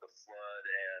drama of the flood,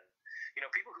 and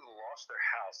people who lost their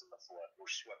house in the flood were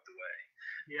swept away.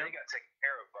 Yep. They got taken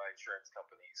care of by insurance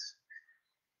companies,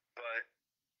 but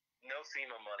no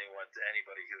FEMA money went to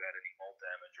anybody who had any mold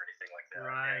damage or anything like that.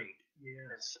 Right. Yeah.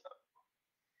 And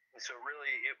so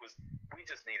really, we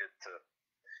just needed to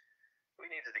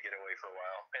get away for a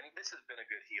while. And this has been a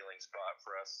good healing spot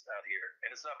for us out here.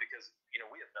 And it's not because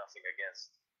we have nothing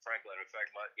against Franklin. In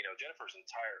fact, Jennifer's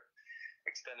entire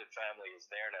extended family is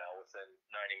there now within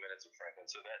 90 minutes of Franklin.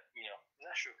 So that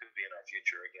that show could be in our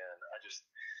future again.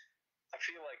 I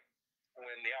feel like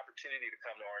when the opportunity to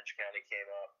come to Orange County came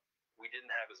up, we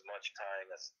didn't have as much tying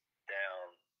us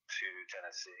down to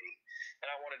Tennessee,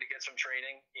 and I wanted to get some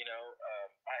training.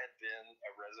 I had been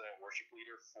a resident worship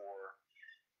leader for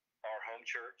our home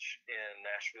church in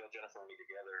Nashville, Jennifer and me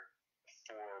together,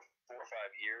 for 4 or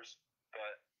 5 years,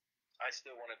 but I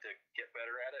still wanted to get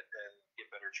better at it and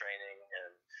get better training.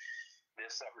 And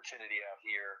this opportunity out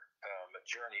here at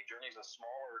Journey's a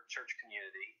smaller church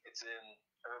community. It's in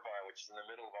Irvine, which is in the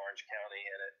middle of Orange County,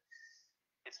 and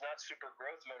it's not super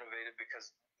growth motivated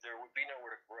because there would be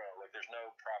nowhere to grow. Like, there's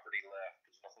no property left.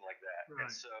 There's nothing like that. Right.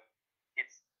 And so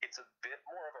it's a bit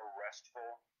more of a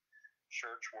restful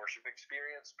church worship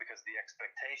experience because the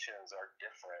expectations are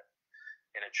different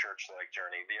in a church like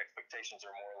Journey. The expectations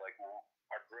are more like, well,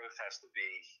 our growth has to be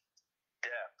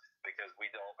depth because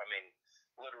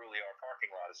literally our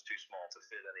parking lot is too small to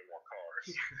fit any more cars.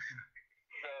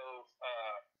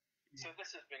 So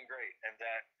this has been great, and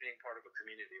that being part of a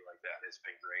community like that has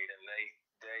been great. And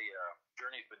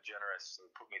Journey's been generous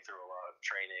and put me through a lot of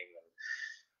training and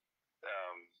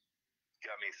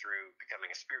got me through becoming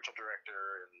a spiritual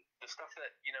director and the stuff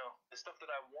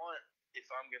that I want if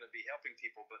I'm going to be helping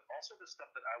people, but also the stuff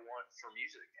that I want for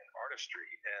music and artistry.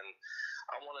 And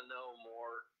I want to know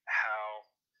more how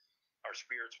our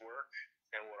spirits work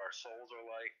and what our souls are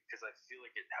like, because I feel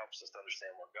like it helps us to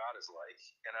understand what God is like.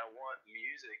 And I want the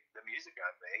music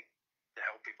I make, to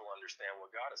help people understand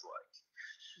what God is like.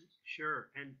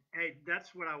 Sure. And hey,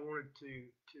 that's what I wanted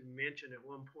to mention at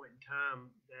one point in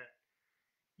time, that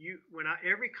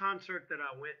every concert that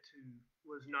I went to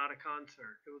was not a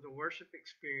concert. It was a worship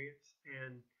experience,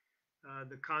 and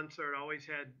the concert always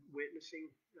had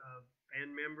witnessing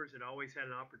band members. It always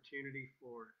had an opportunity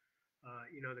for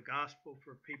the gospel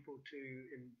for people to,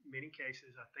 in many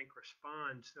cases, I think,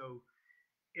 respond. So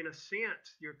in a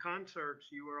sense, your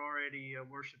concerts, you were already a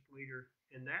worship leader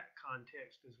in that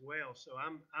context as well. So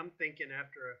I'm thinking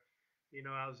after,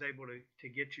 I was able to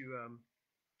get you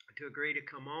to agree to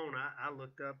come on. I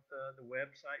looked up the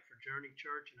website for Journey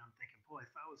Church, and I'm thinking, boy,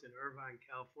 if I was in Irvine,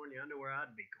 California, I know where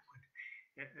I'd be going,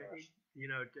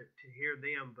 to hear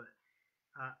them. But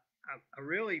I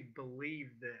really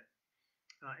believe that.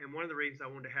 And one of the reasons I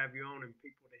wanted to have you on and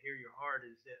people to hear your heart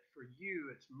is that for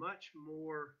you, it's much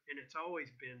more, and it's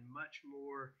always been much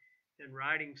more than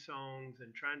writing songs and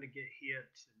trying to get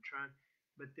hits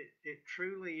but it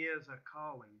truly is a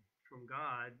calling from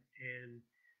God, and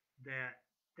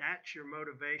that's your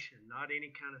motivation, not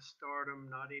any kind of stardom,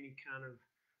 not any kind of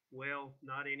wealth,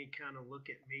 not any kind of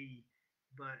look at me,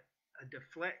 but a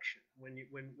deflection.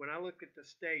 When I look at the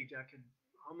stage, I could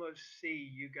almost see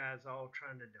you guys all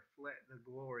trying to deflect the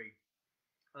glory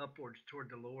upwards toward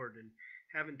the Lord. And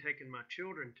having taken my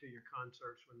children to your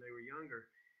concerts when they were younger,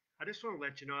 I just want to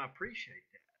let you know I appreciate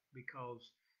that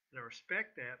and I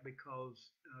respect that because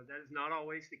that is not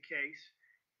always the case.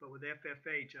 But with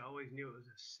FFH, I always knew it was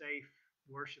a safe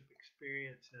worship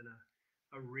experience and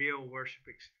a real worship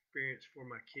experience for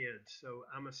my kids. So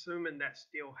I'm assuming that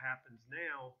still happens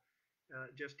now,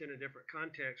 just in a different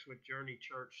context with Journey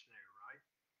Church there.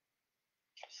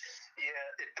 Yeah,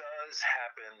 it does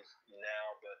happen now,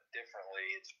 but differently.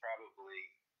 It's probably,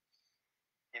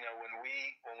 when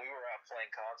we were out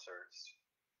playing concerts,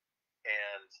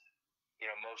 and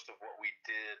most of what we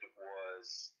did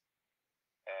was,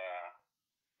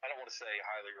 I don't want to say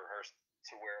highly rehearsed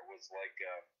to where it was like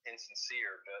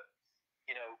insincere, but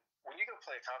you know, when you go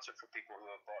play a concert for people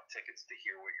who have bought tickets to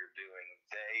hear what you're doing,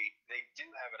 they do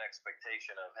have an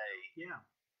expectation of, hey, Yeah.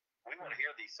 we want to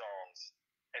hear these songs.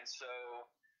 And so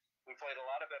we played a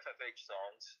lot of FFH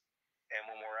songs. And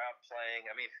when we're out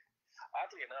playing, I mean,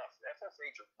 oddly enough,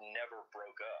 FFH never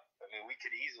broke up. I mean, we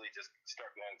could easily just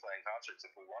start going playing concerts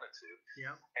if we wanted to.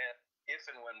 Yeah. And if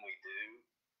and when we do,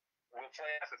 we'll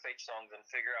play FFH songs and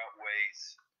figure out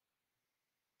ways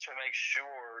to make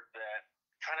sure that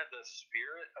kind of the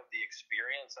spirit of the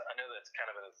experience. I know that's kind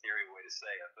of an ethereal way to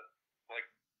say it, but like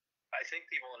I think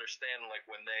people understand like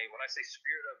when I say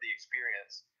spirit of the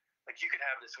experience, like you could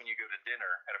have this when you go to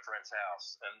dinner at a friend's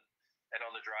house, and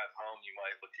on the drive home you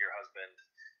might look to your husband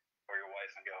or your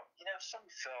wife and go, you know, something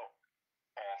felt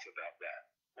off about that,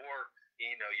 or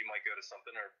you know, you might go to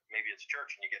something, or maybe it's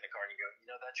church, and you get in the car and you go, you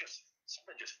know, that just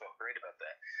something just felt great about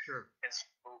that. Sure. And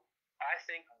so I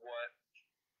think what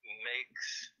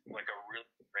makes like a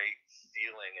really great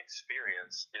feeling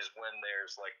experience is when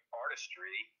there's like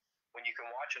artistry, when you can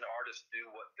watch an artist do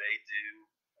what they do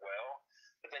well,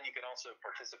 but then you can also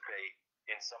participate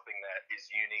in something that is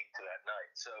unique to that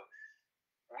night. So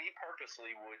we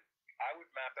purposely I would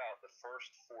map out the first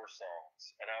 4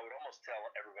 songs, and I would almost tell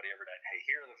everybody every night, hey,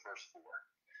 here are the first 4.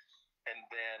 And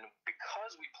then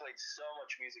because we played so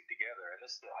much music together, and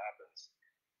this still happens,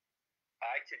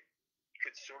 I could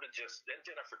sort of just, and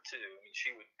Jennifer too, I mean,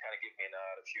 she would kind of give me a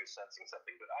nod if she was sensing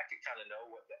something, but I could kind of know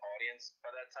what the audience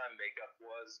by that time makeup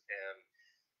was and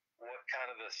what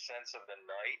kind of the sense of the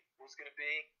night was going to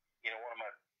be. You know, one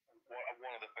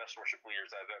of the best worship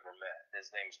leaders I've ever met,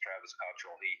 his name's Travis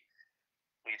Cottrell. He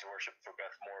leads worship for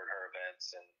Beth Moore at her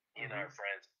events, and he and I are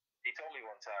friends. He told me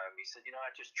one time, he said, you know, I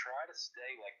just try to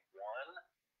stay like one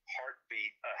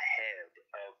heartbeat ahead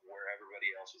of where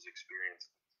everybody else is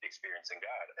experiencing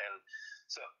God. And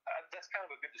so that's kind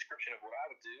of a good description of what I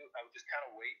would do. I would just kind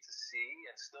of wait to see,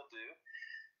 and still do,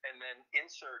 and then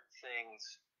insert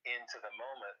things into the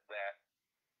moment that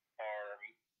are,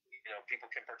 you know, people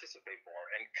can participate more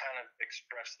and kind of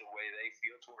express the way they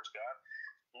feel towards God.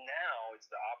 Now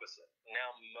it's the opposite.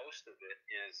 Now most of it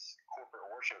is corporate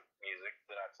worship music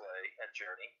that I play at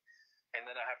Journey, and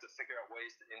then I have to figure out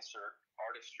ways to insert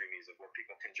artistry music where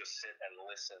people can just sit and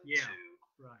listen to.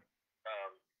 Right.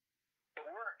 But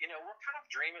we're kind of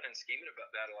dreaming and scheming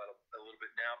about that a little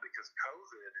bit now, because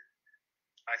COVID,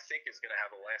 I think, is going to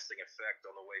have a lasting effect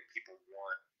on the way people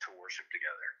want to worship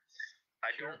together.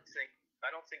 I don't think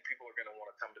people are going to want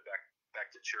to come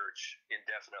back to church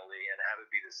indefinitely and have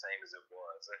it be the same as it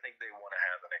was. I think they want to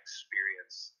have an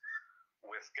experience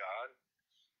with God.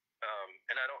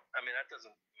 And that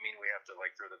doesn't mean we have to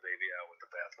like throw the baby out with the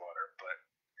bathwater, but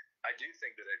I do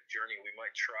think that at Journey we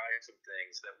might try some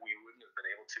things that we wouldn't have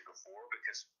been able to before,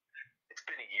 because it's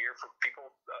been a year for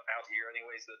people out here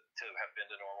anyways to have been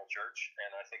to normal church,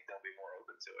 and I think they'll be more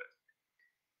open to it.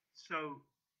 So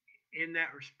in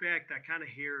that respect, I kind of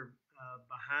hear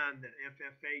behind the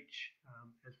FFH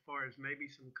as far as maybe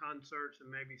some concerts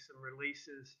and maybe some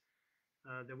releases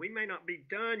that we may not be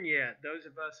done yet. Those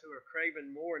of us who are craving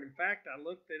more. And in fact, I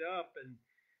looked it up, and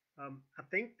I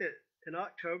think that in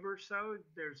October or so,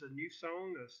 there's a new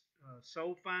song,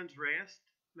 "Soul Finds Rest."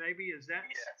 Maybe is that?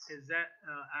 Yes. Is that?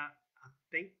 I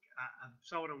think I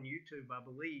saw it on YouTube, I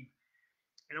believe.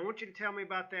 And I want you to tell me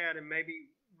about that, and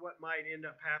maybe what might end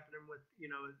up happening with, you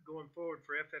know, going forward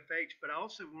for FFH. But I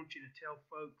also want you to tell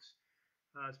folks,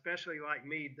 especially like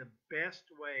me, the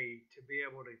best way to be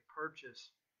able to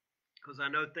purchase, because I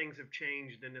know things have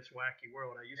changed in this wacky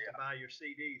world. I used to buy your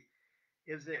CDs.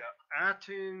 Is it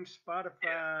iTunes,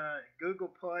 Spotify,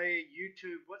 Google Play,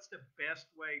 YouTube? What's the best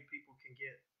way people can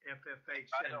get FFH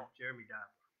and Jeromy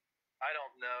Deibler? I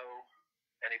don't know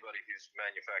anybody who's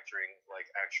manufacturing like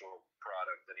actual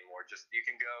product anymore. Just you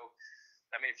can go.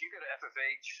 I mean, if you go to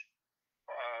FFH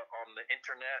on the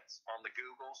internet, on the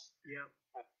Googles,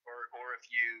 or if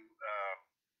you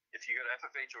go to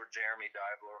FFH or Jeromy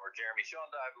Deibler or Jeremy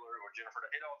Sean Deibler or Jennifer,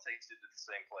 it all takes you to the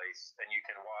same place, and you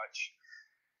can watch,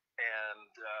 and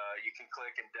you can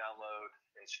click and download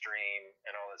and stream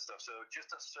and all that stuff. So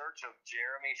just a search of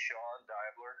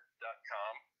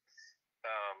JeremySeanDeibler.com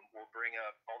will bring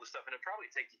up all the stuff, and it'll probably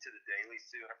take you to the dailies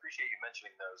too. And I appreciate you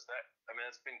mentioning those.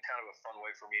 It's been kind of a fun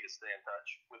way for me to stay in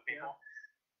touch with people.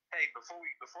 Yeah. Hey,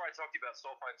 before I talk to you about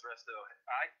Soul Finds Rest, though,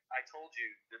 I told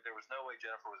you that there was no way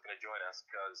Jennifer was going to join us,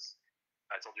 because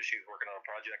I told you she was working on a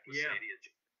project with Sadie,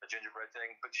 a gingerbread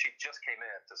thing, but she just came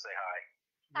in to say hi.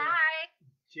 Hi.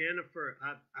 Jennifer,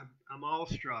 I'm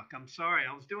awestruck. I'm sorry.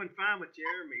 I was doing fine with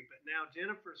Jeromy, but now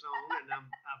Jennifer's on, and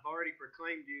I've already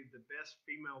proclaimed you the best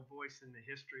female voice in the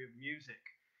history of music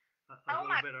a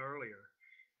little bit earlier.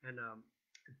 And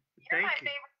you're my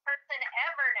favorite person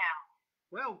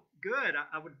Well, good.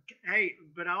 I would, hey,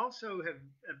 but I also have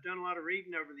done a lot of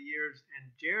reading over the years, and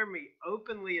Jeromy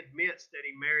openly admits that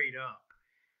he married up.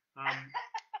 Um,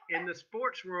 in the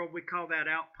sports world, we call that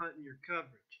out punting your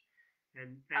coverage, All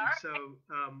and right. so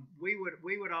we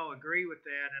would all agree with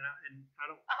that. And I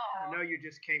don't, I Oh, know you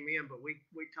just came in, but we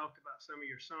talked about some of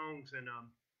your songs, and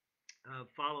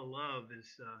Follow Love is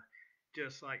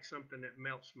just like something that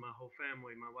melts my whole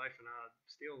family. My wife and I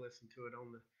still listen to it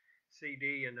on the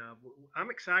CD, and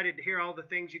I'm excited to hear all the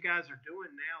things you guys are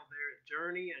doing now there at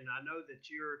Journey. And I know that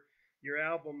your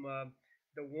album,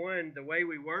 the way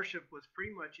we worship, was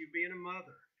pretty much you being a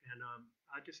mother, and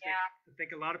I just think yeah. I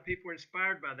think a lot of people are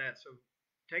inspired by that. So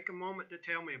take a moment to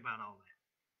tell me about all that.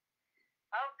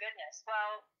 Oh, goodness.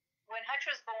 Well, when Hutch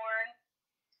was born,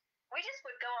 we just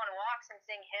would go on walks and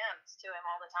sing hymns to him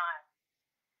all the time.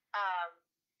 Um,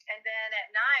 and then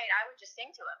at night, I would just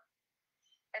sing to him.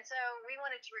 And so we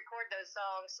wanted to record those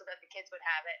songs so that the kids would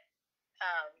have it.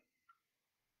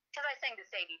 Because I sang to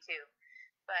Sadie too,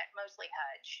 but mostly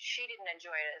Hutch. She didn't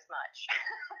enjoy it as much.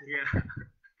 Yeah.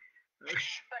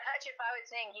 But Hutch, if I would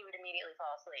sing, he would immediately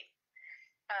fall asleep.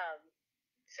 Um,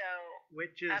 so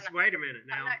Which I'm is, not, wait a minute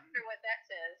I'm now. not sure what that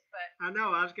says, but I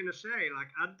know. I was gonna say, like,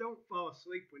 I don't fall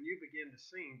asleep when you begin to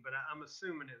sing, but I'm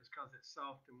assuming it was because it's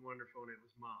soft and wonderful, and it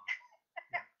was mom.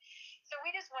 Yeah. so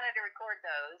we just wanted to record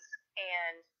those,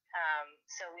 and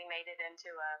so we made it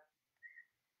into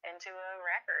a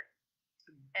record,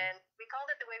 and we called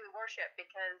it The Way We Worship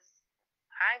because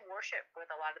I worship with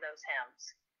a lot of those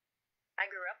hymns. I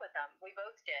grew up with them. We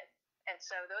both did, and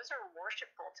so those are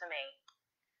worshipful to me.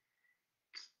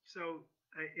 So,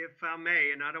 if I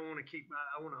may, and I don't want to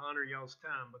I want to honor y'all's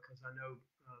time because I know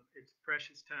it's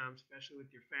precious time, especially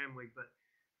with your family. But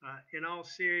in all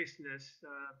seriousness,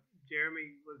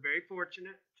 Jeromy was very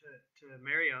fortunate to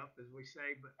marry up, as we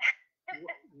say. But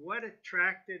what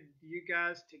attracted you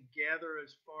guys together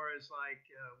as far as like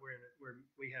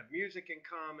we have music in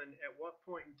common? At what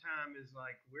point in time is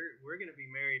like we're going to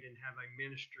be married and have a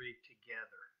ministry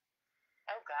together?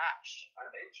 Oh gosh. I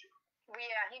made you.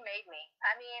 Yeah, he made me.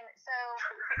 I mean, so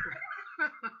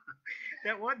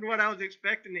That wasn't what I was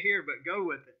expecting to hear, but go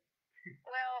with it.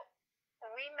 well,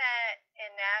 we met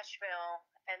in Nashville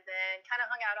and then kind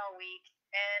of hung out all week,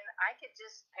 and I could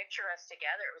just picture us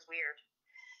together. It was weird.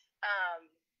 Um,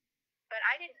 but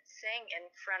I didn't sing in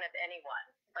front of anyone.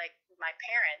 Like my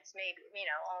parents, maybe,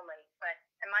 only. But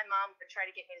and my mom would try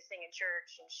to get me to sing in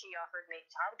church, and she offered me,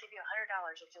 "I'll give you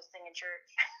 $100 if you'll sing in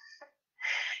church."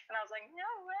 And I was like, "No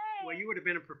Well, way." you would have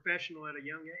been a professional at a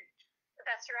young age.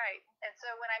 That's right. And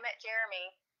so when I met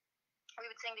Jeromy, we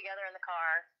would sing together in the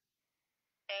car,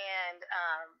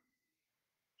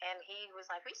 and he was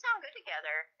like, "We sound good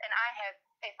together." And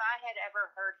if I had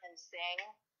ever heard him sing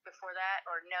before that,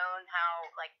 or known how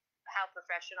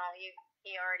professional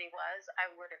he already was, I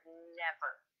would have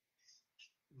never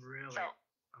Really? felt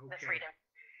the Okay. freedom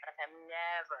of him.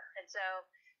 Never. And so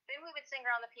then we would sing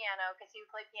around the piano because he would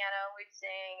play piano, we'd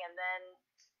sing, and then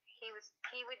he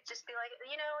would just be like,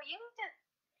 you need to.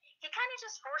 He kind of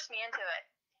just forced me into it.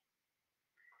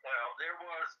 Well, there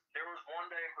was one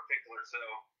day in particular. So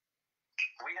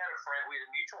we had a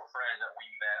mutual friend that we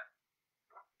met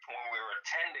when we were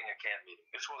attending a camp meeting.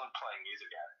 This wasn't playing music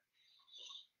at it.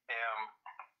 And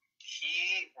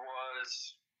he was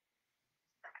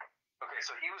okay.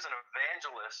 So he was an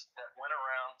evangelist that went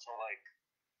around to like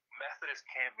Methodist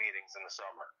camp meetings in the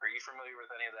summer. Are you familiar with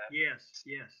any of that? Yes.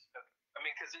 Yes. I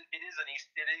mean, because it is an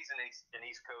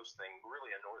East Coast thing,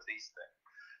 really a Northeast thing.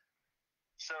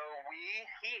 So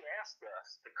he asked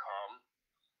us to come,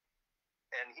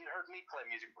 and he'd heard me play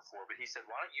music before, but he said,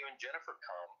 "Why don't you and Jennifer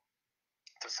come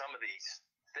to some of these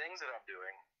things that I'm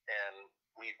doing and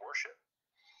lead worship?"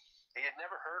 He had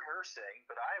never heard her sing,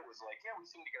 but I was like, "Yeah, we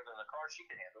sing together in the car. She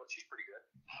can handle it. She's pretty good."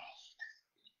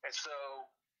 And so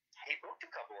he booked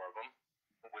a couple of them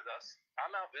with us.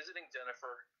 I'm out visiting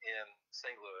Jennifer in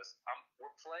St. Louis.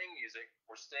 We're playing music.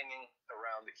 We're singing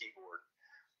around the keyboard,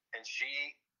 and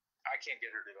I can't get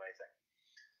her to do anything.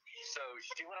 So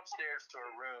she went upstairs to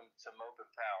her room to mope and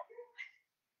pout.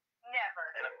 Never.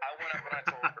 And I went up and I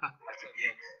told her,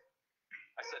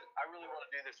 I said, "I really want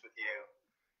to do this with you."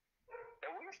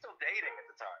 And we were still dating at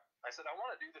the time. I said, "I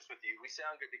want to do this with you. We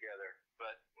sound good together,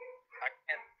 but I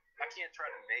can't try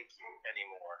to make you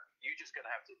anymore. You're gonna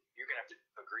have to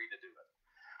agree to do it."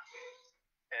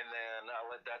 And then I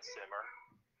let that simmer.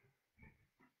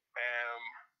 And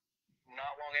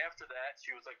not long after that,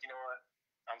 she was like, "You know what?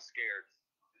 I'm scared.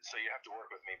 So you have to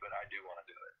work with me, but I do want to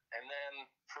do it." And then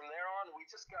from there on, we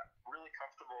just got really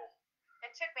comfortable.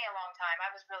 It took me a long time.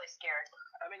 I was really scared.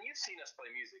 I mean, you've seen us play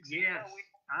music. So Yes. you know,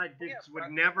 I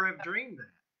would never have dreamed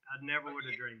that. I never would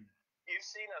have dreamed that. You've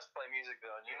seen us play music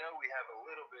though, and you know we have a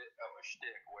little bit of a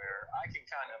shtick where I can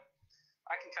kind of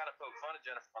poke fun at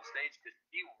Jennifer on stage because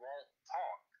she won't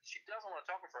talk. She doesn't want to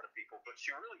talk in front of people, but she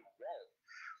really won't.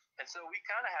 And so we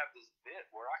kind of have this bit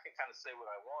where I can kind of say what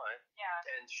I want,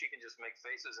 and she can just make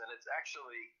faces, and it's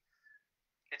actually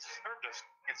it served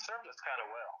us kind of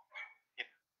well,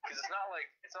 because it's not like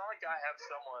I have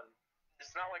someone.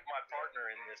 It's not like my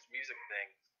partner in this music thing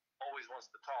always wants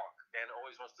to talk and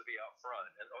always wants to be out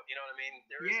front, and you know what I mean.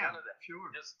 There is none of that.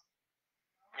 Sure. Just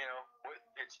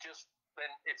it's just. And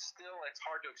it's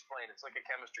hard to explain. It's like a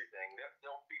chemistry thing.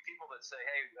 There'll be people that say,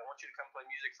 "Hey, I want you to come play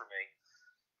music for me,"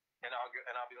 and I'll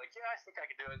be like, "Yeah, I think I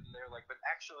could do it." And they're like, "But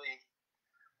actually,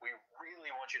 we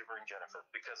really want you to bring Jennifer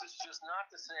because it's just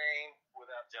not the same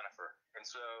without Jennifer." And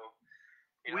so,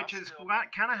 which is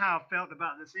kind of how I felt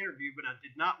about this interview, but I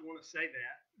did not want to say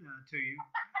that to you.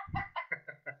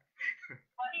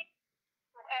 Well,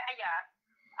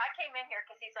 I came in here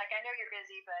because he's like, I know you're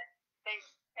busy, but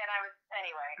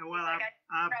anyway. Well, I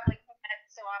probably can't,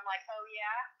 so I'm like, oh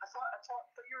yeah. I thought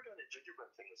you were doing a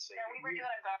gingerbread thing with Sadie. No, we were doing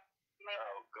a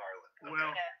garlic. Well,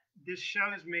 this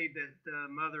shows me that the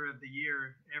Mother of the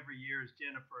Year every year is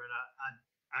Jennifer, and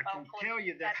I can tell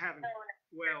you that having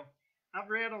I've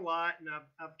read a lot and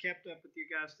I've kept up with you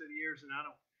guys through the years, and I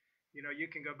don't, you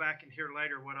can go back and hear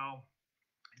later what all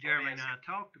Jeromy and I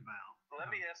talked about. Let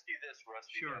me ask you this,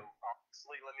 Rusty. Sure.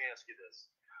 Honestly, let me ask you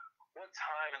this. What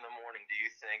time in the morning do you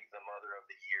think the Mother of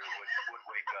the Year would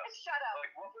wake up? Shut up.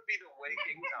 Like, what would be the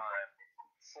waking time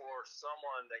for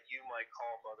someone that you might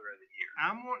call Mother of the Year?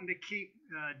 I'm wanting to keep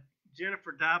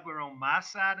Jeromy Deibler on my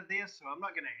side of this, so I'm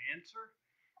not going to answer.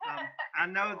 I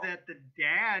know that the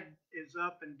dad is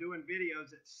up and doing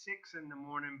videos at 6 in the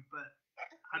morning, but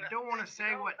I don't want to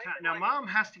say what time. Now,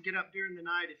 Mom has to get up during the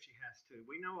night if she has to.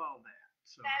 We know all that.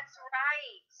 So. That's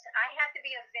right. I have to be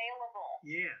available.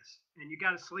 Yes, and you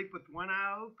got to sleep with one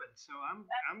eye open. So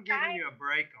I'm giving you a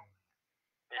break on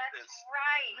that. That's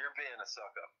right. You're being a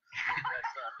suck up.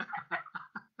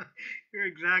 You're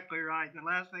exactly right. The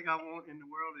last thing I want in the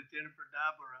world is Jeromy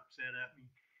Deibler upset at me.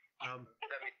 Let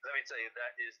me tell you,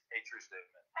 that is a true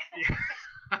statement.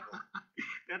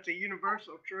 That's a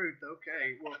universal truth.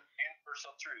 Okay. Well,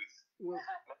 universal truth. Well,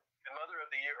 Mother of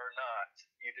the Year or not,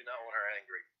 you do not want her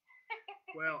angry.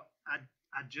 Well,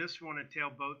 I just want to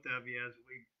tell both of you as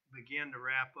we begin to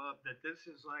wrap up that this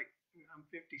is like, I'm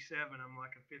 57. I'm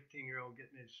like a 15-year-old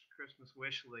getting his Christmas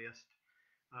wish list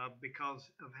because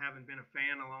of having been a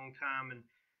fan a long time. And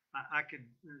I could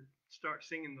start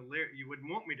singing the lyrics. You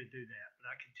wouldn't want me to do that, but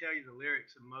I could tell you the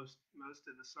lyrics of most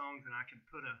of the songs, and I could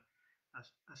put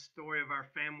a story of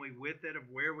our family with it, of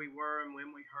where we were and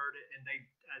when we heard it. And they,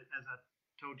 as I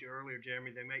told you earlier,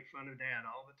 Jeromy, they make fun of Dad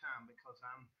all the time because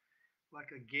I'm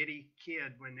like a giddy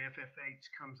kid when FFH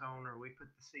comes on or we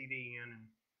put the CD in. And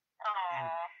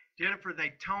Jennifer,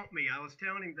 they taunt me. I was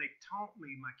telling him they taunt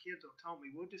me. My kids will taunt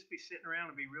me. We'll just be sitting around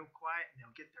and be real quiet, and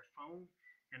they'll get their phone,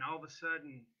 and all of a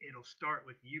sudden it'll start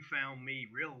with "You Found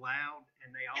Me" real loud,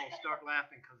 and they all start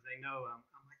laughing because they know I'm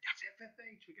like, that's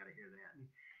FFH. We got to hear that. And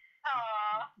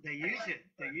they use it.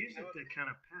 They use it to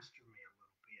kind of pester me a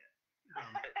little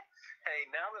bit. Hey,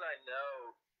 now that I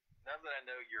know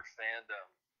your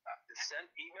fandom.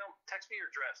 Text me your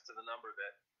address to the number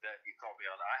that you called me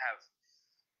on.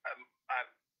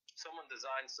 I've someone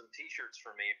designed some T-shirts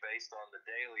for me based on the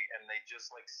Daily, and they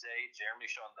just like say Jeromy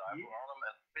Sean Deibler on them.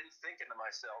 And I've been thinking to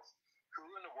myself, who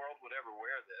in the world would ever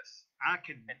wear this? I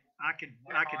could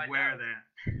wear that.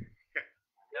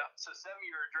 Yeah. So send me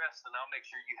your address, and I'll make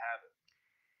sure you have it.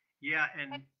 Yeah,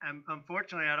 and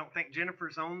unfortunately, I don't think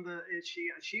Jennifer's on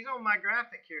she's on my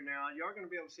graphic here now. Y'all are going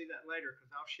to be able to see that later because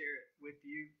I'll share it with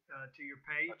you to your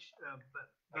page. But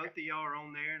both of y'all are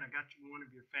on there, and I got one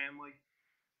of your family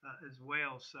as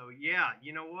well. So, yeah,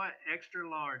 you know what? Extra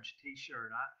large T-shirt.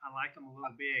 I like them a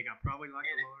little big. I probably like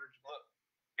a large. Look,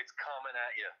 it's coming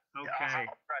at you. Okay.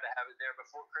 I'll try to have it there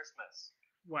before Christmas.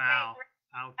 Wow.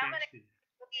 I'll text you.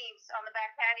 Leaves on the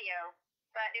back patio.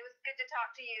 But it was good to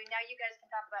talk to you. Now you guys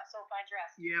can talk about Soulfly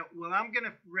Dress. Yeah, well, I'm going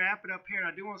to wrap it up here. And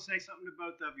I do want to say something to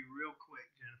both of you real quick,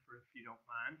 Jennifer, if you don't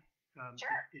mind. Sure.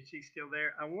 Is she still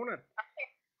there? I want to,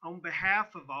 on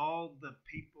behalf of all the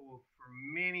people for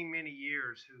many, many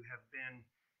years who have been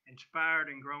inspired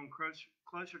and grown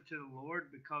closer to the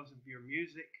Lord because of your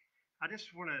music, I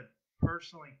just want to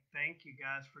personally thank you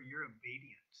guys for your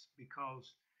obedience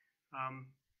because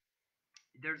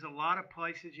there's a lot of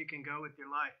places you can go with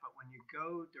your life, but when you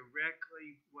go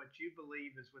directly what you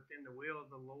believe is within the will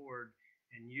of the Lord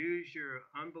and use your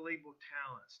unbelievable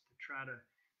talents to try to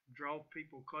draw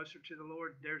people closer to the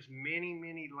Lord, there's many,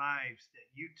 many lives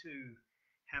that you two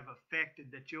have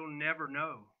affected that you'll never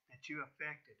know that you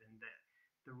affected, and that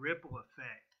the ripple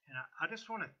effect. And I just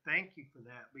want to thank you for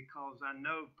that, because I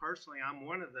know personally I'm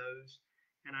one of those,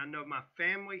 and I know my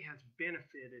family has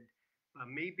benefited by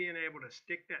me being able to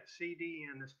stick that CD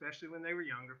in, especially when they were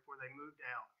younger, before they moved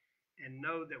out, and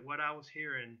know that what I was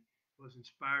hearing was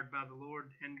inspired by the Lord.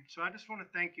 And so I just want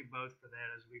to thank you both for that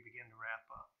as we begin to wrap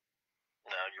up.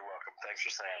 No, you're welcome. Thanks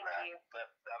for saying that. Thank you.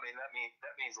 That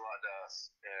means a lot to us,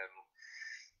 and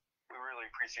we really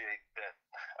appreciate that.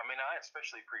 I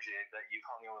especially appreciate that you've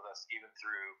hung in with us even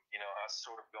through, us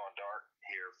sort of going dark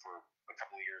here for a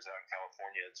couple of years out in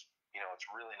California. It's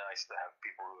really nice to have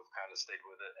people who have kind of stayed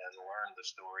with it and learned the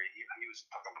story. He was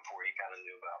talking before, he kind of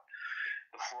knew about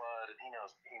the flood, and he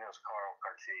knows Carl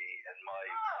Carty and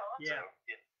Mike. Oh, Yeah. So,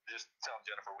 just telling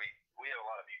Jennifer, we have a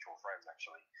lot of mutual friends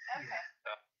actually.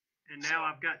 okay. And now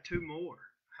I've got two more.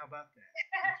 How about that?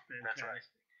 That's fantastic. That's right.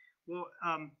 Well,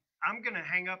 I'm going to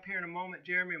hang up here in a moment,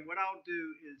 Jeromy, and what I'll do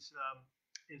is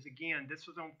again, this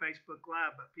was on Facebook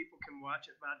Live, but people can watch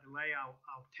it by delay. I'll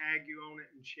tag you on it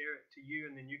and share it to you,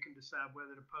 and then you can decide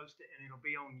whether to post it, and it'll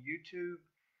be on YouTube.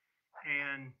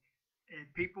 And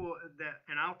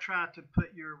I'll try to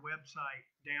put your website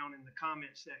down in the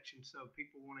comment section so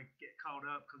people want to get caught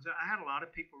up, because I had a lot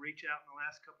of people reach out in the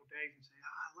last couple of days and say,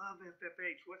 "Oh, I love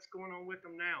FFH. What's going on with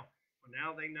them now?" Well,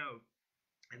 now they know,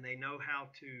 and they know how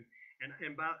to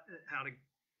how to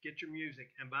get your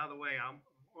music. And by the way,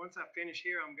 once I finish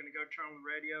here, I'm going to go turn on the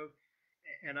radio,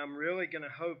 and I'm really going to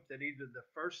hope that either the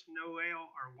first Noel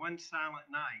or One Silent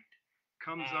Night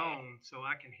comes on, so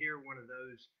I can hear one of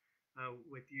those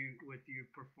with you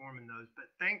performing those.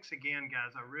 But thanks again,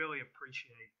 guys. I really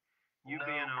appreciate you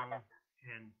being on,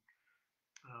 and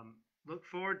look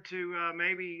forward to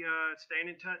maybe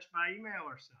staying in touch by email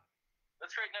or so.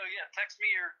 That's great. No, yeah. Text me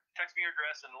your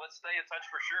address, and let's stay in touch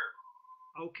for sure.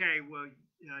 Okay, well,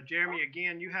 Jeromy,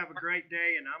 again, you have a great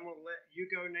day, and I'm going to let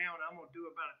you go now, and I'm going to do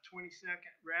about a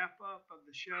 20-second wrap-up of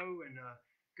the show, and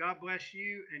God bless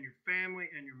you and your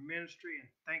family and your ministry, and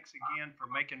thanks again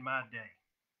for making my day.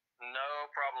 No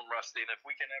problem, Rusty, and if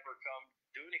we can ever come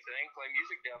do anything, play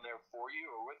music down there for you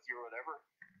or with you or whatever,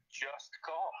 just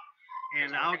call.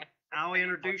 And I'll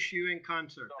introduce you in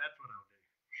concert. That's what I'll do.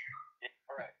 Yeah,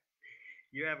 all right.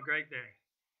 You have a great day.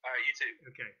 All right, you too.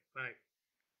 Okay, bye.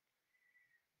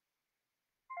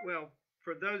 Well,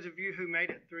 for those of you who made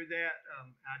it through that,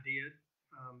 I did.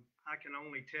 I can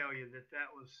only tell you that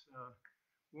was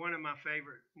one of my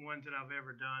favorite ones that I've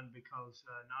ever done, because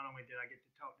not only did I get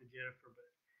to talk to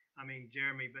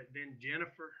Jeromy, but then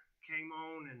Jennifer came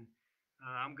on, and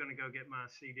I'm going to go get my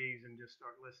CDs and just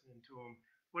start listening to them.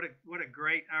 What a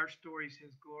great Our Stories,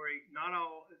 His Glory. Not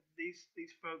all these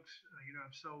folks,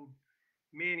 have sold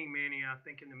many, I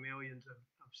think in the millions of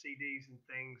CDs and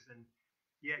things, and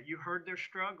yet you heard their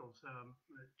struggles.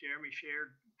 Jeromy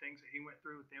shared things that he went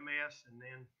through with MS, and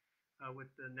then with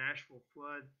the Nashville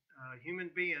flood.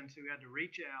 Human beings who had to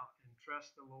reach out and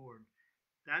trust the Lord.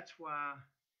 That's why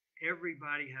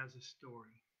everybody has a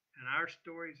story, and our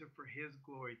stories are for His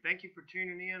glory. Thank you for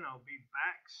tuning in. I'll be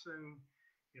back soon,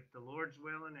 if the Lord's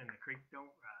willing and the creek don't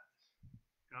rise.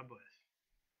 God bless.